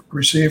results we've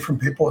received from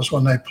people is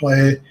when they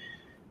play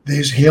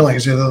these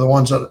healings, either the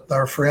ones that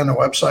are free on the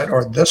website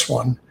or this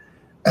one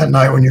at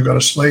night when you go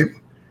to sleep.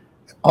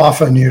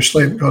 Often your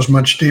sleep goes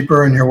much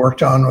deeper and you're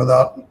worked on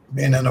without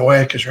being in the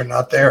way because you're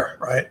not there,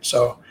 right?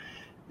 So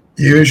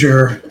use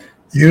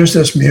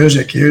this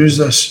music, use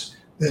this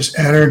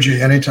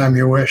energy anytime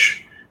you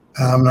wish.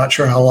 I'm not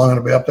sure how long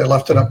it'll be up. They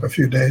left it up a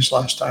few days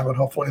last time, but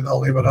hopefully they'll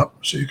leave it up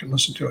so you can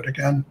listen to it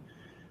again.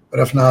 But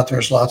if not,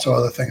 there's lots of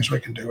other things we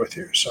can do with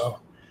you. So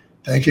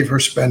thank you for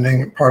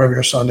spending part of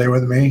your Sunday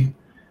with me.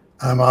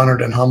 I'm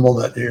honored and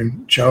humbled that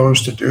you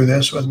chose to do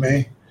this with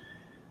me.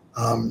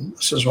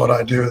 This is what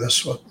I do. This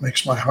is what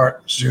makes my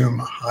heart zoom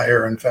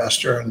higher and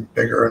faster and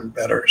bigger and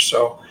better.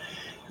 So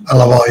I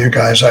love all you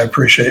guys. I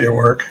appreciate your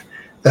work.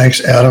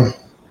 Thanks, Adam,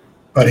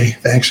 buddy.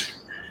 Thanks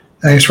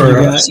for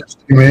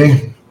assisting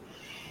me.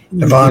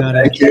 Devon,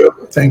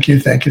 thank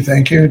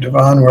you.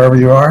 Devon, wherever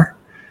you are.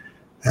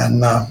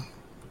 And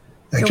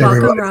thank You're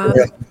everybody welcome, for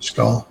getting this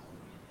call.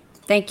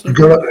 Thank you.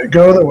 Go to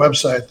the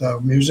website. The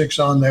music's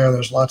on there.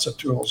 There's lots of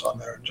tools on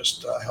there.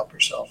 Just help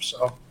yourself.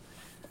 So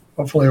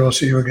hopefully we'll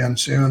see you again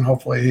soon.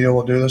 Hopefully he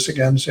will do this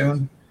again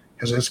soon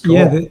because it's cool.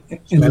 Yeah, the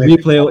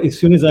replay, as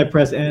soon as I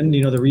press end, the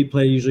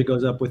replay usually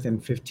goes up within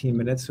 15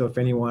 minutes. So if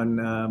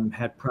anyone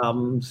had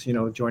problems,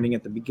 joining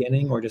at the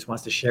beginning or just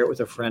wants to share it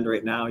with a friend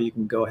right now, you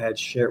can go ahead,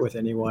 share it with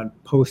anyone,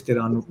 post it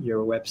on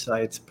your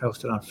websites,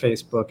 post it on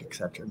Facebook,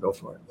 etc. Go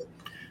for it.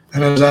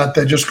 And is that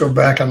they just go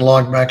back and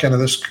log back into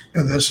this?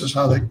 And this is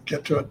how they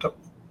get to it.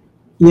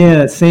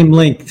 Yeah, same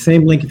link.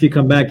 If you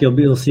come back,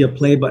 you'll see a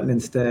play button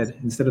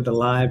instead of the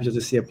live. You'll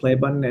just see a play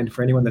button. And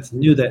for anyone that's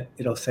new, that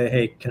it'll say,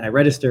 "Hey, can I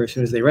register?" As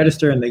soon as they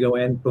register and they go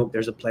in, boom,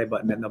 there's a play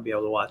button, and they'll be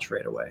able to watch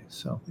right away.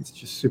 So it's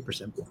just super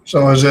simple.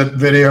 So is it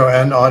video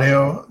and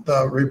audio,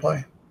 the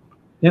replay?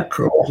 Yeah.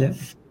 Cool.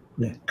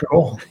 Yeah.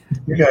 Cool.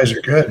 You guys are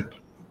good.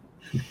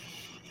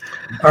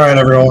 All right,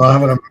 everyone.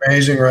 Have an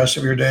amazing rest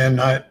of your day and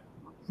night.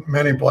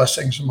 Many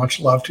blessings and much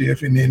love to you.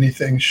 If you need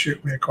anything,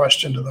 shoot me a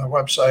question to the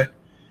website.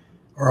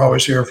 We're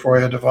always here for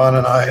you. Devon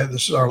and I,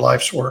 this is our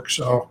life's work.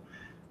 So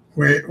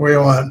we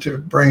want to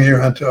bring you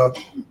into a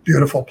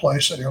beautiful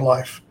place in your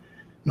life,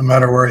 no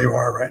matter where you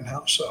are right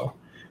now. So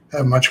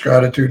have much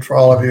gratitude for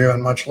all of you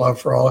and much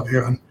love for all of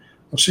you. And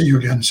we'll see you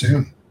again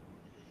soon.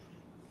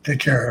 Take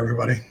care,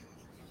 everybody.